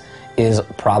 Cannabis is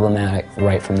problematic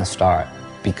right from the start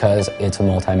because it's a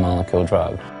multi-molecule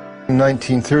drug. In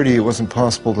 1930, it wasn't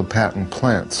possible to patent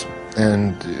plants,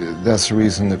 and that's the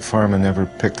reason that pharma never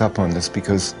picked up on this,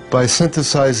 because by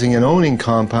synthesizing and owning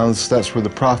compounds, that's where the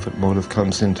profit motive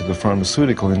comes into the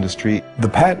pharmaceutical industry. The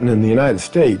patent in the United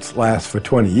States lasts for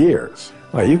 20 years.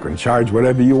 Well, you can charge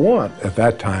whatever you want at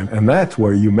that time, and that's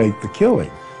where you make the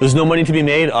killing. There's no money to be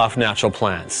made off natural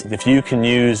plants. If you can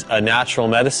use a natural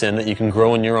medicine that you can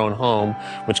grow in your own home,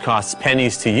 which costs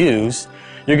pennies to use,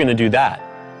 you're going to do that.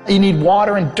 You need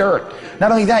water and dirt.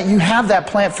 Not only that, you have that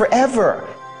plant forever.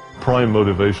 Prime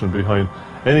motivation behind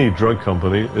any drug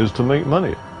company is to make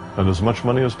money, and as much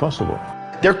money as possible.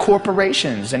 They're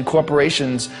corporations, and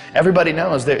corporations, everybody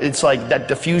knows that it's like that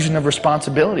diffusion of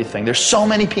responsibility thing. There's so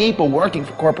many people working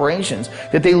for corporations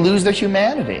that they lose their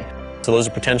humanity. So those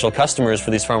are potential customers for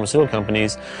these pharmaceutical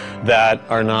companies that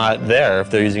are not there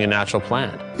if they're using a natural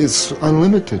plant. It's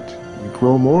unlimited. You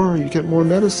grow more, you get more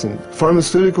medicine.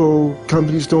 Pharmaceutical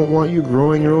companies don't want you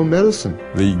growing your own medicine.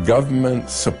 The government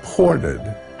supported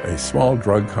a small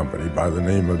drug company by the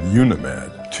name of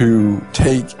Unimed to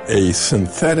take a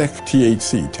synthetic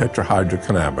THC,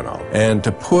 tetrahydrocannabinol, and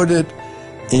to put it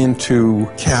into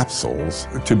capsules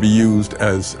to be used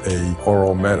as a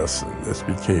oral medicine. This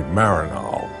became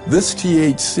Marinol. This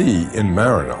THC in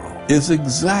Marinol is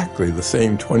exactly the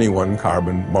same 21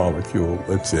 carbon molecule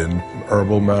that's in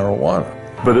herbal marijuana.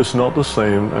 But it's not the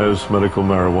same as medical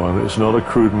marijuana. It's not a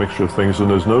crude mixture of things, and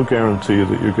there's no guarantee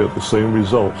that you get the same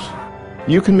results.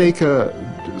 You can make a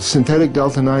synthetic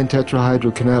delta-9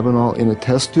 tetrahydrocannabinol in a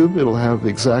test tube. It'll have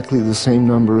exactly the same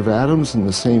number of atoms and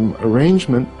the same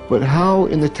arrangement. But how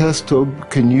in the test tube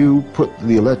can you put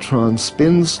the electron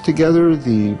spins together,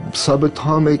 the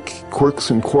subatomic quirks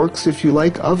and quarks, if you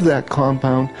like, of that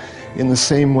compound in the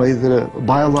same way that a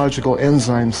biological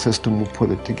enzyme system will put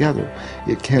it together?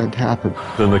 It can't happen.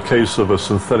 In the case of a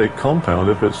synthetic compound,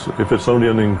 if it's only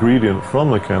an ingredient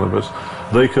from the cannabis,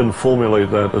 they can formulate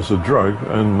that as a drug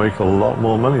and make a lot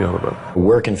more money out of it.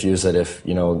 We're confused that if,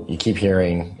 you keep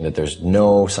hearing that there's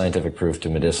no scientific proof to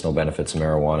medicinal benefits of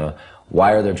marijuana,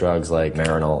 why are there drugs like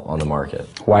Marinol on the market?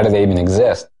 Why do they even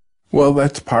exist? Well,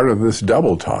 that's part of this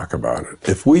double talk about it.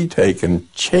 If we take and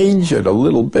change it a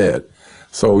little bit,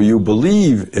 so you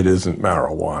believe it isn't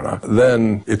marijuana,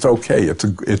 then it's okay.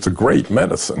 It's a great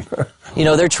medicine.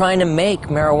 They're trying to make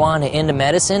marijuana into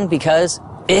medicine because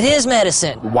it is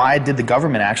medicine. Why did the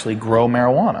government actually grow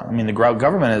marijuana? I mean, the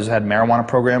government has had marijuana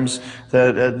programs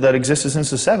that existed since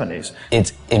the 70s.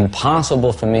 It's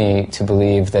impossible for me to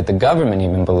believe that the government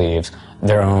even believes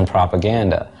their own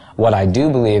propaganda. What I do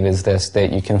believe is this,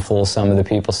 that you can fool some of the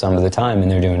people some of the time,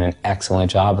 and they're doing an excellent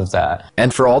job of that.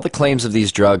 And for all the claims of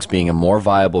these drugs being a more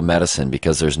viable medicine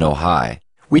because there's no high,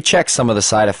 we check some of the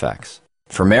side effects.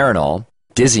 For Marinol,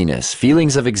 dizziness,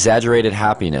 feelings of exaggerated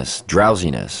happiness,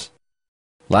 drowsiness.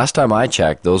 Last time I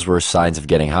checked, those were signs of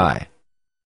getting high.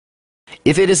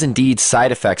 If it is indeed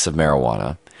side effects of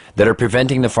marijuana that are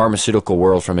preventing the pharmaceutical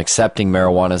world from accepting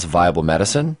marijuana as a viable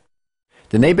medicine,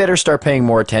 then they better start paying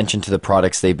more attention to the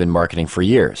products they've been marketing for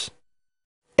years.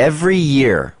 Every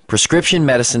year, prescription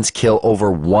medicines kill over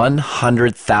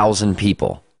 100,000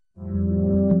 people.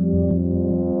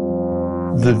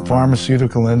 The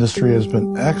pharmaceutical industry has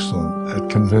been excellent at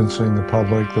convincing the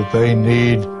public that they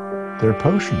need their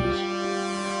potions.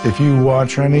 If you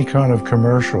watch any kind of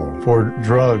commercial for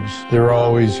drugs, they're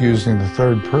always using the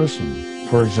third person.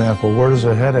 For example, where does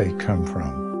a headache come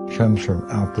from? It comes from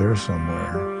out there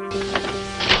somewhere.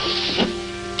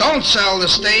 Don't sell the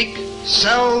steak,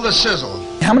 sell the sizzle.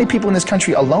 How many people in this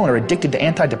country alone are addicted to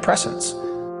antidepressants?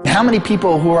 How many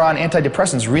people who are on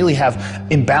antidepressants really have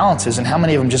imbalances, and how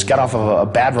many of them just got off of a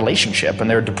bad relationship and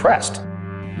they're depressed?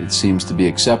 It seems to be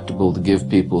acceptable to give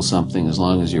people something as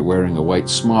long as you're wearing a white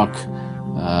smock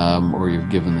or you've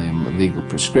given them a legal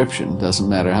prescription. Doesn't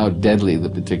matter how deadly the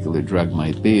particular drug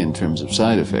might be in terms of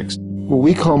side effects. What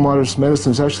we call modernist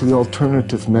medicine is actually the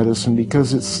alternative medicine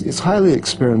because it's highly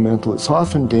experimental, it's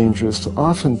often dangerous,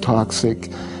 often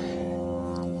toxic,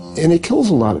 and it kills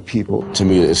a lot of people. To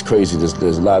me, it's crazy.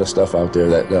 There's a lot of stuff out there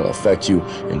that'll affect you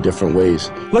in different ways.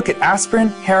 Look at aspirin,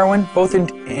 heroin, both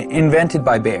invented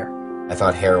by Bayer. I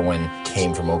thought heroin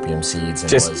came from opium seeds. And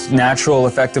just natural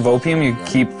effect of opium, you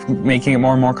keep making it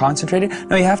more and more concentrated.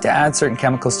 No, you have to add certain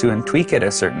chemicals to it and tweak it a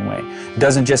certain way. It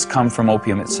doesn't just come from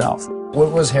opium itself.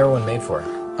 What was heroin made for?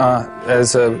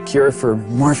 As a cure for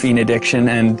morphine addiction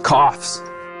and coughs.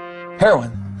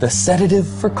 Heroin, the sedative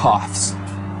for coughs.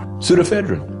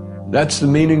 Pseudoephedrine, that's the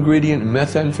main ingredient in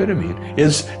methamphetamine,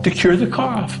 is to cure the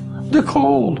cough, the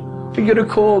cold. If you get a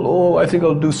cold, oh, I think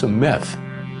I'll do some meth.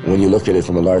 When you look at it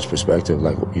from a large perspective,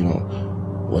 like,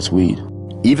 what's weed?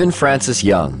 Even Francis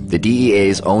Young, the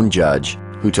DEA's own judge,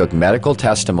 who took medical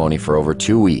testimony for over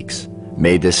 2 weeks,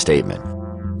 made this statement.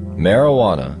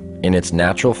 Marijuana, in its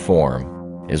natural form,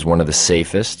 is one of the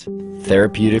safest,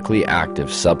 therapeutically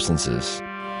active substances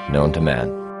known to man.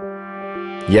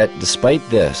 Yet, despite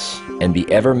this, and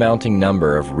the ever-mounting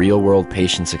number of real-world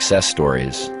patient success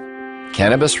stories,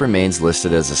 cannabis remains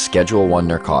listed as a Schedule I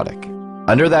narcotic.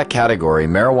 Under that category,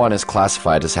 marijuana is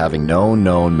classified as having no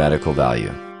known medical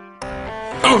value.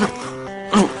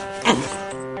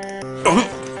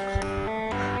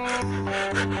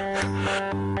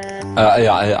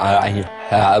 I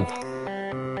have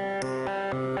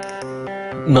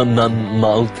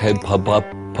multiple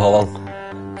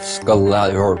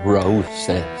sclerosis.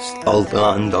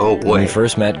 When we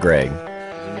first met Greg,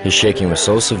 his shaking was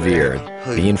so severe,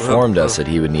 he informed us that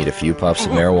he would need a few puffs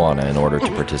of marijuana in order to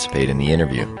participate in the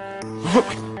interview.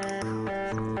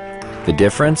 The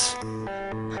difference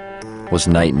was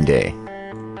night and day.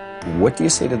 What do you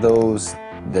say to those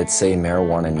that say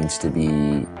marijuana needs to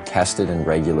be tested and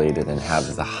regulated and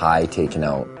have the high taken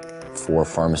out for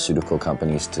pharmaceutical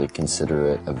companies to consider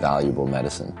it a valuable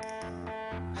medicine?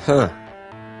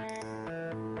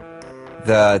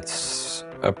 That's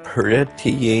a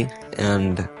pretty,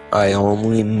 and I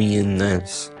only mean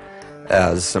this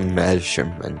as a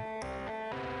measurement.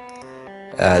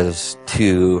 as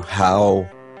to how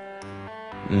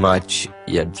much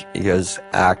it is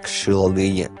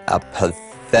actually a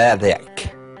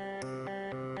pathetic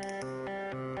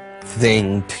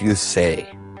thing to say.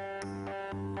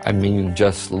 I mean,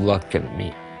 just look at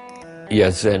me.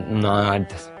 Is it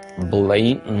not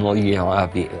blatantly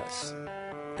obvious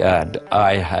that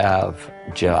I have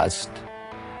just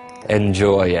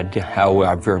enjoyed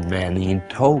however many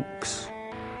tokes?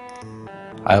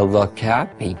 I look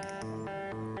happy.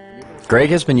 Greg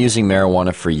has been using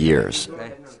marijuana for years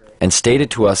and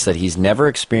stated to us that he's never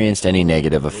experienced any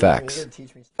negative effects.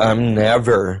 I'm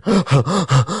never,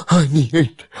 I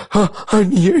need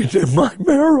my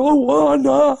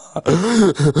marijuana.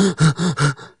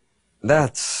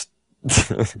 That's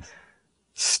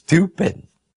stupid.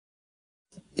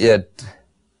 It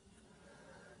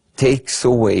takes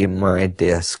away my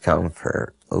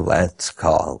discomfort, let's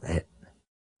call it.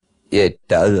 It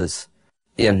does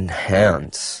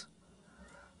enhance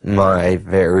my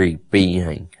very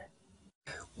being.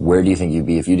 Where do you think you'd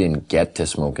be if you didn't get to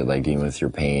smoke it, like dealing with your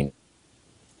pain?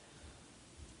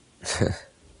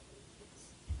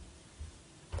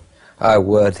 I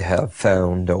would have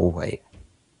found a way.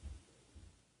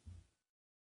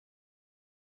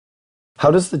 How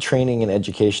does the training and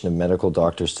education of medical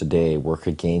doctors today work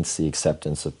against the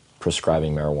acceptance of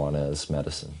prescribing marijuana as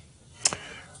medicine?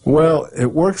 Well,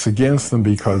 it works against them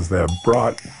because they're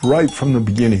brought right from the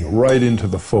beginning, right into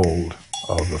the fold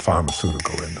of the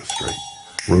pharmaceutical industry.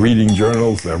 We're reading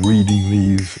journals, they're reading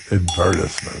these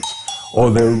advertisements,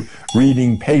 or they're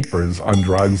reading papers on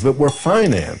drugs that were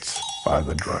financed by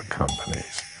the drug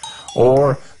companies,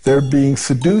 or they're being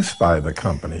seduced by the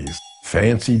companies.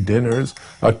 Fancy dinners,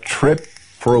 a trip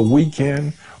for a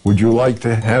weekend. Would you like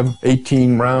to have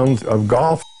 18 rounds of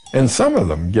golf? And some of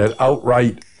them get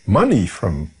outright money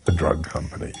from the drug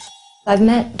companies. I've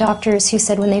met doctors who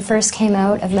said when they first came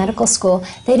out of medical school,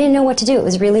 they didn't know what to do. It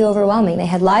was really overwhelming. They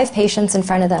had live patients in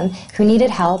front of them who needed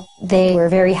help. They were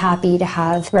very happy to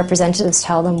have representatives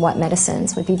tell them what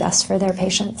medicines would be best for their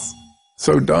patients.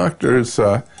 So doctors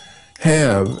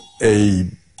have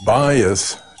a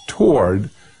bias toward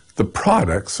the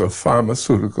products of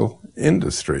pharmaceutical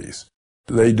industries.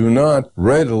 They do not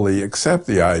readily accept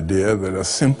the idea that a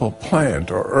simple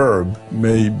plant or herb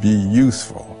may be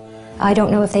useful. I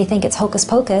don't know if they think it's hocus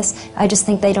pocus. I just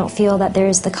think they don't feel that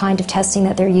there's the kind of testing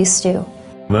that they're used to.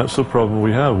 And that's the problem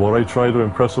we have. What I try to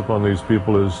impress upon these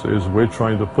people is we're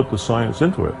trying to put the science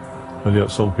into it, and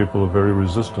yet some people are very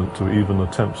resistant to even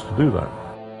attempts to do that.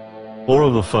 All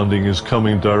of the funding is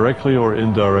coming directly or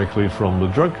indirectly from the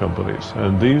drug companies,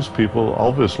 and these people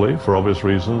obviously, for obvious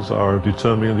reasons, are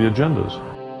determining the agendas.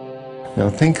 Now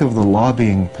think of the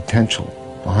lobbying potential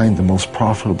behind the most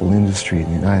profitable industry in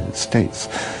the United States.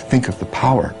 Think of the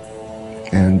power.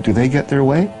 And do they get their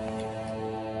way?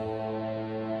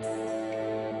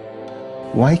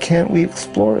 Why can't we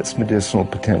explore its medicinal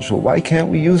potential? Why can't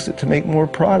we use it to make more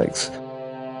products?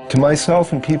 To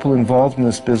myself and people involved in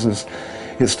this business,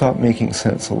 it stopped making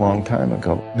sense a long time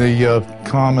ago. The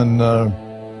common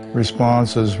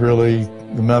response is really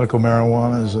the medical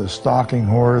marijuana is a stalking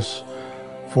horse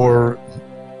for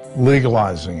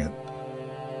legalizing it.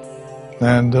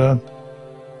 And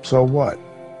so what?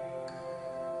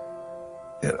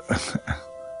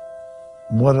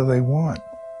 What do they want?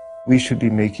 We should be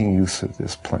making use of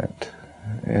this plant.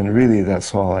 And really,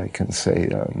 that's all I can say.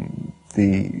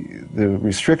 The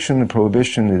restriction, the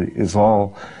prohibition is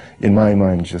all, in my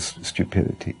mind, just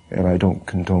stupidity. And I don't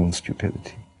condone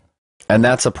stupidity. And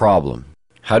that's a problem.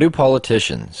 How do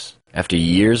politicians, after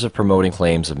years of promoting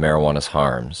claims of marijuana's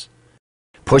harms,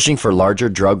 pushing for larger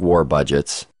drug war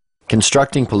budgets,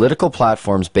 constructing political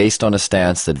platforms based on a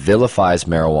stance that vilifies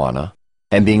marijuana,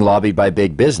 and being lobbied by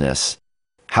big business,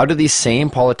 how do these same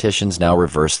politicians now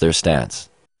reverse their stance?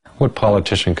 What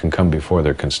politician can come before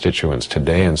their constituents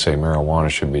today and say marijuana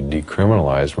should be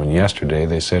decriminalized when yesterday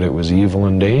they said it was evil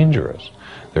and dangerous?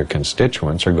 Their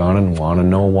constituents are going to want to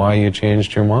know why you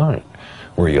changed your mind.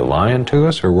 Were you lying to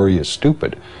us or were you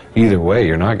stupid? Either way,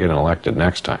 you're not getting elected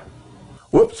next time.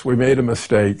 Whoops, we made a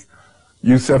mistake.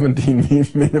 You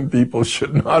 17 million people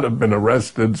should not have been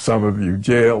arrested. Some of you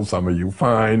jailed, some of you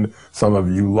fined, some of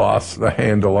you lost the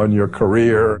handle on your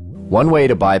career. One way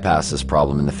to bypass this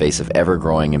problem in the face of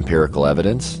ever-growing empirical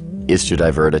evidence is to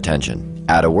divert attention.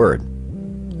 Add a word: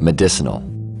 medicinal.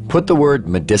 Put the word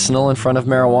medicinal in front of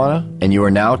marijuana, and you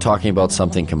are now talking about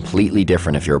something completely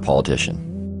different if you're a politician.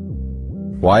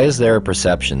 Why is there a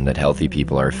perception that healthy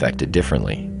people are affected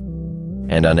differently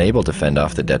and unable to fend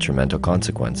off the detrimental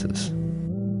consequences,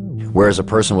 whereas a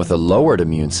person with a lowered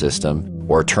immune system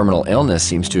or terminal illness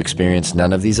seems to experience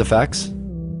none of these effects?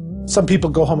 Some people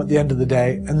go home at the end of the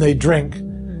day and they drink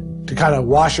to kind of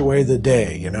wash away the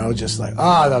day, you know, just like,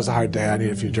 that was a hard day, I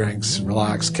need a few drinks,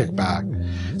 relax, kick back.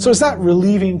 So is that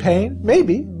relieving pain?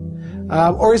 Maybe.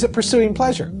 Or is it pursuing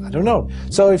pleasure? I don't know.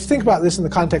 So if you think about this in the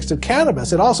context of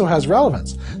cannabis, it also has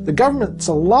relevance. The government's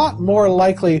a lot more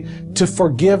likely to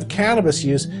forgive cannabis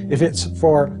use if it's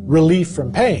for relief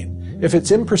from pain. If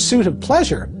it's in pursuit of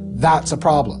pleasure, that's a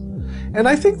problem. And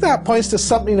I think that points to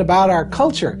something about our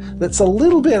culture that's a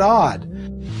little bit odd.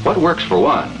 What works for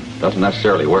one doesn't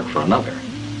necessarily work for another.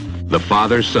 The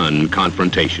father-son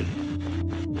confrontation.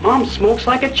 Mom smokes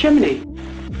like a chimney.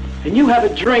 And you have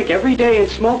a drink every day and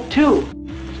smoke too.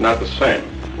 It's not the same.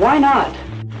 Why not?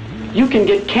 You can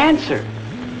get cancer.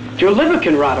 Your liver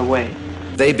can rot away.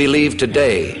 They believe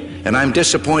today, and I'm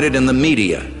disappointed in the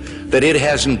media, that it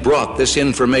hasn't brought this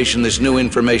information, this new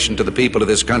information to the people of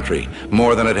this country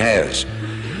more than it has.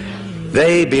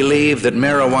 They believe that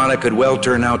marijuana could well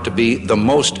turn out to be the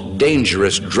most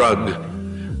dangerous drug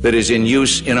that is in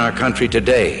use in our country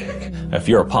today. If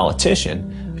you're a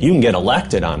politician, you can get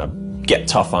elected on a get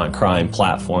tough on crime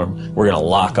platform. We're going to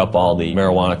lock up all the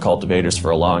marijuana cultivators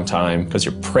for a long time because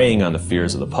you're preying on the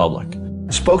fears of the public.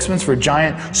 Spokesmen for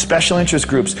giant special interest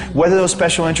groups, whether those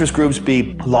special interest groups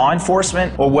be law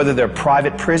enforcement, or whether they're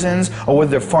private prisons, or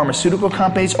whether they're pharmaceutical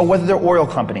companies, or whether they're oil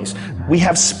companies. We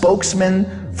have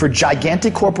spokesmen for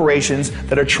gigantic corporations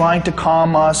that are trying to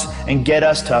calm us and get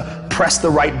us to press the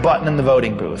right button in the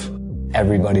voting booth.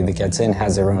 Everybody that gets in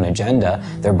has their own agenda.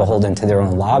 They're beholden to their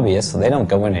own lobbyists, so they don't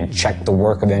go in and check the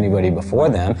work of anybody before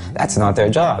them. That's not their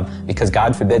job, because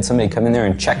God forbid somebody come in there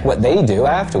and check what they do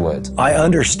afterwards. I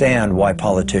understand why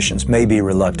politicians may be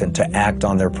reluctant to act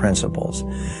on their principles,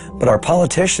 but our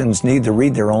politicians need to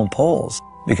read their own polls,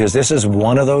 because this is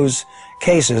one of those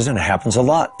cases, and it happens a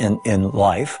lot in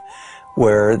life,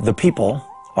 where the people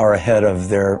are ahead of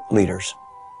their leaders.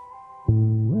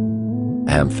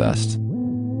 Hempfest,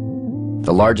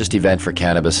 the largest event for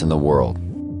cannabis in the world,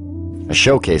 a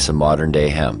showcase of modern-day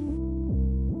hemp.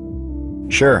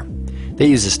 Sure, they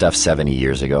used this stuff 70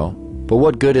 years ago, but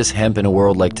what good is hemp in a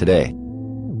world like today?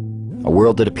 A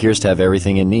world that appears to have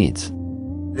everything it needs.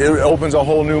 It opens a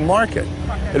whole new market.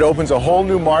 It opens a whole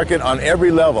new market on every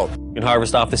level. You can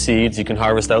harvest off the seeds, you can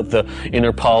harvest out the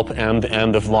inner pulp and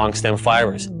the long stem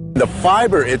fibers. The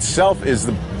fiber itself is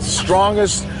the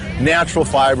strongest natural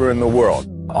fiber in the world.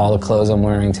 All the clothes I'm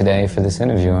wearing today for this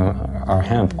interview are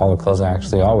hemp. All the clothes I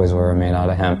actually always wear are made out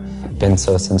of hemp. Been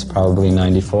so since probably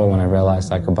 '94, when I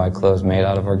realized I could buy clothes made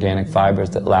out of organic fibers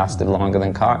that lasted longer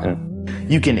than cotton.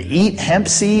 You can eat hemp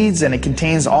seeds, and it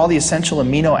contains all the essential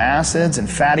amino acids and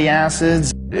fatty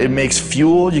acids. It makes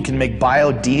fuel. You can make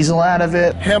biodiesel out of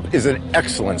it. Hemp is an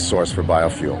excellent source for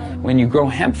biofuel. When you grow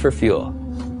hemp for fuel,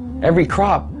 every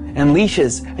crop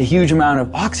unleashes a huge amount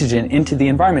of oxygen into the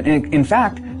environment. And in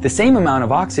fact, the same amount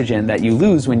of oxygen that you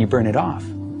lose when you burn it off,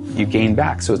 you gain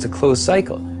back. So it's a closed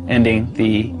cycle, ending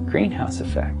the greenhouse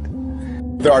effect.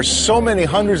 There are so many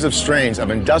hundreds of strains of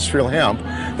industrial hemp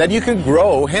that you can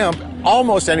grow hemp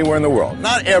almost anywhere in the world.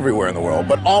 Not everywhere in the world,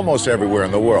 but almost everywhere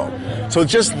in the world. So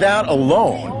just that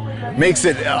alone makes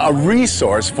it a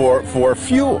resource for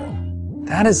fuel.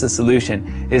 That is the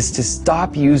solution, is to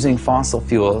stop using fossil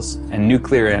fuels and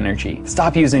nuclear energy.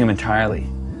 Stop using them entirely,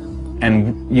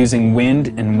 and using wind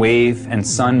and wave and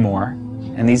sun more,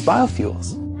 and these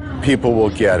biofuels. People will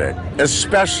get it,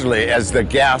 especially as the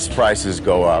gas prices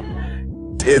go up.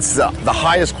 It's the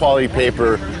highest quality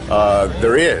paper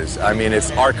there is. I mean,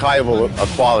 it's archival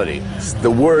quality.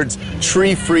 The words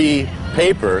tree-free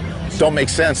paper don't make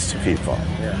sense to people.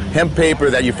 Hemp paper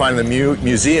that you find in the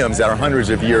museums that are hundreds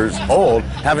of years old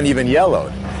haven't even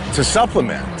yellowed. To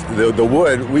supplement the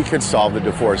wood, we could solve the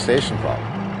deforestation problem.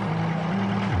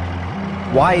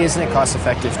 Why isn't it cost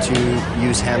effective to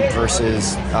use hemp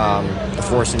versus the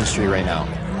forest industry right now?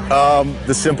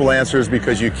 The simple answer is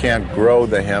because you can't grow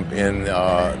the hemp in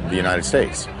the United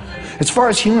States. As far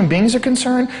as human beings are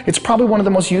concerned, it's probably one of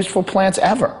the most useful plants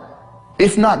ever,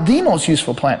 if not the most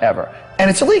useful plant ever, and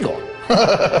it's illegal.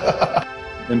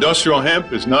 Industrial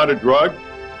hemp is not a drug,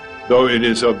 though it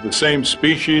is of the same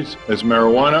species as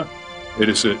marijuana.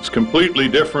 It's a completely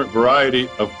different variety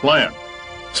of plant,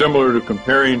 similar to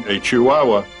comparing a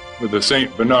Chihuahua with a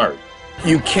St. Bernard.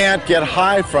 You can't get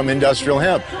high from industrial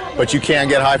hemp, but you can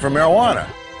get high from marijuana.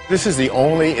 This is the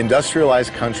only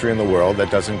industrialized country in the world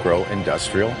that doesn't grow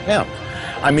industrial hemp.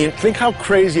 I mean, think how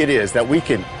crazy it is that we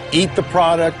can eat the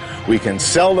product, we can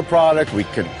sell the product, we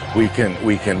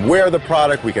can wear the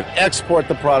product, we can export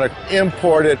the product,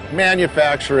 import it,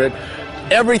 manufacture it,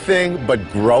 everything but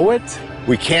grow it.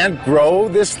 We can't grow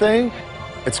this thing.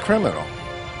 It's criminal.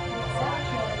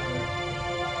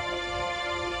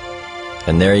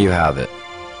 And there you have it.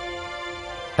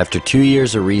 After 2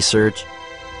 years of research,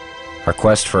 our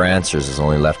quest for answers has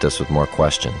only left us with more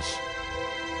questions.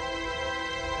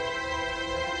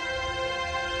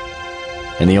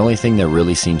 And the only thing that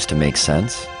really seems to make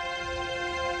sense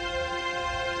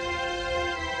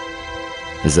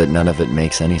is that none of it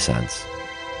makes any sense.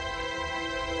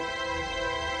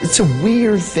 It's a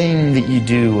weird thing that you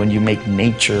do when you make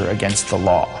nature against the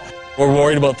law. We're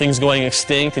worried about things going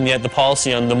extinct, and yet the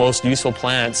policy on the most useful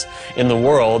plants in the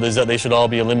world is that they should all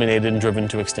be eliminated and driven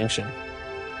to extinction.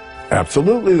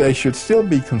 Absolutely, they should still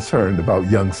be concerned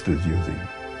about youngsters using.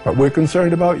 But we're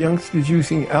concerned about youngsters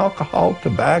using alcohol,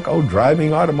 tobacco,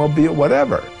 driving automobile,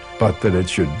 whatever. But that it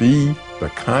should be the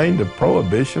kind of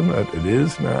prohibition that it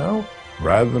is now,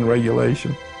 rather than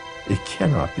regulation, it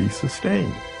cannot be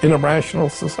sustained in a rational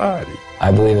society.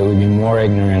 I believe it would be more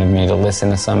ignorant of me to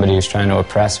listen to somebody who's trying to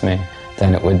oppress me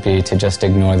than it would be to just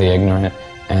ignore the ignorant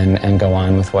and go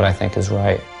on with what I think is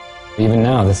right. Even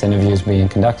now, this interview is being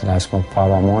conducted. I've smoked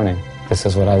pot all morning. This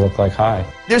is what I look like high.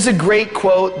 There's a great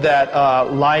quote that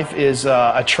life is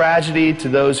a tragedy to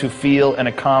those who feel and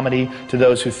a comedy to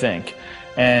those who think.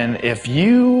 And if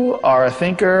you are a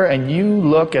thinker and you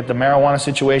look at the marijuana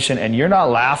situation and you're not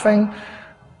laughing,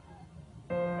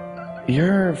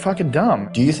 you're fucking dumb.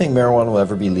 Do you think marijuana will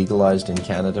ever be legalized in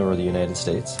Canada or the United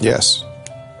States? Yes.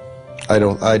 I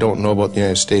don't know about the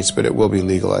United States, but it will be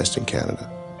legalized in Canada.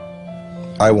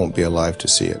 I won't be alive to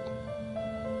see it.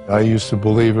 I used to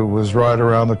believe it was right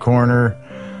around the corner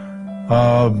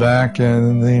back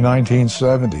in the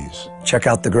 1970s. Check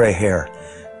out the gray hair.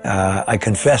 I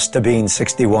confess to being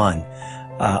 61.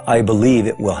 I believe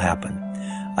it will happen.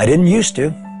 I didn't used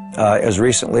to. As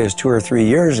recently as 2 or 3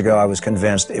 years ago, I was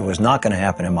convinced it was not going to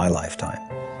happen in my lifetime.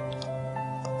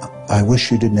 I wish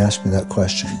you didn't ask me that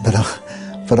question,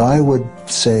 but I would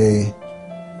say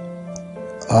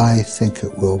I think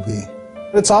it will be.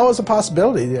 It's always a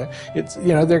possibility. It's,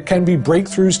 you know, there can be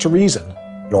breakthroughs to reason.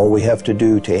 All we have to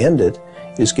do to end it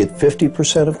is get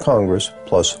 50% of Congress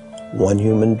plus one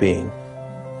human being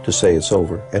to say it's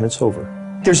over, and it's over.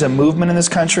 There's a movement in this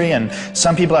country, and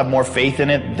some people have more faith in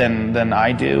it than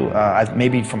I do.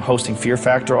 Maybe from hosting Fear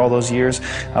Factor all those years,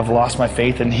 I've lost my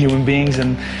faith in human beings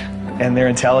and their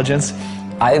intelligence.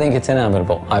 I think it's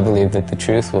inevitable. I believe that the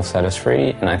truth will set us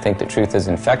free, and I think the truth is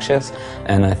infectious,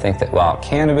 and I think that while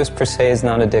cannabis per se is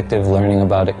not addictive, learning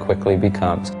about it quickly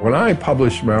becomes. When I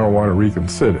published Marijuana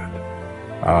Reconsidered,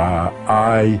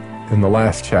 I, in the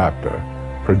last chapter,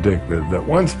 predicted that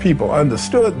once people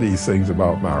understood these things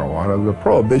about marijuana, the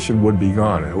prohibition would be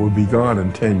gone. It would be gone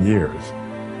in 10 years.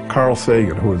 Carl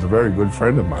Sagan, who was a very good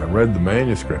friend of mine, read the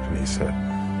manuscript and he said,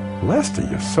 "Lester,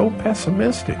 you're so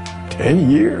pessimistic.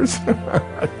 10 years?"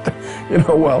 You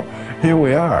know, well, here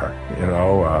we are,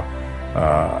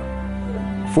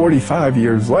 45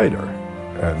 years later,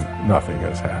 and nothing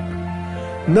has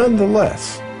happened.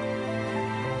 Nonetheless,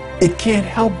 it can't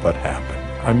help but happen.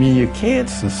 I mean, you can't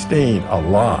sustain a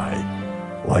lie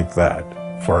like that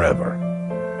forever.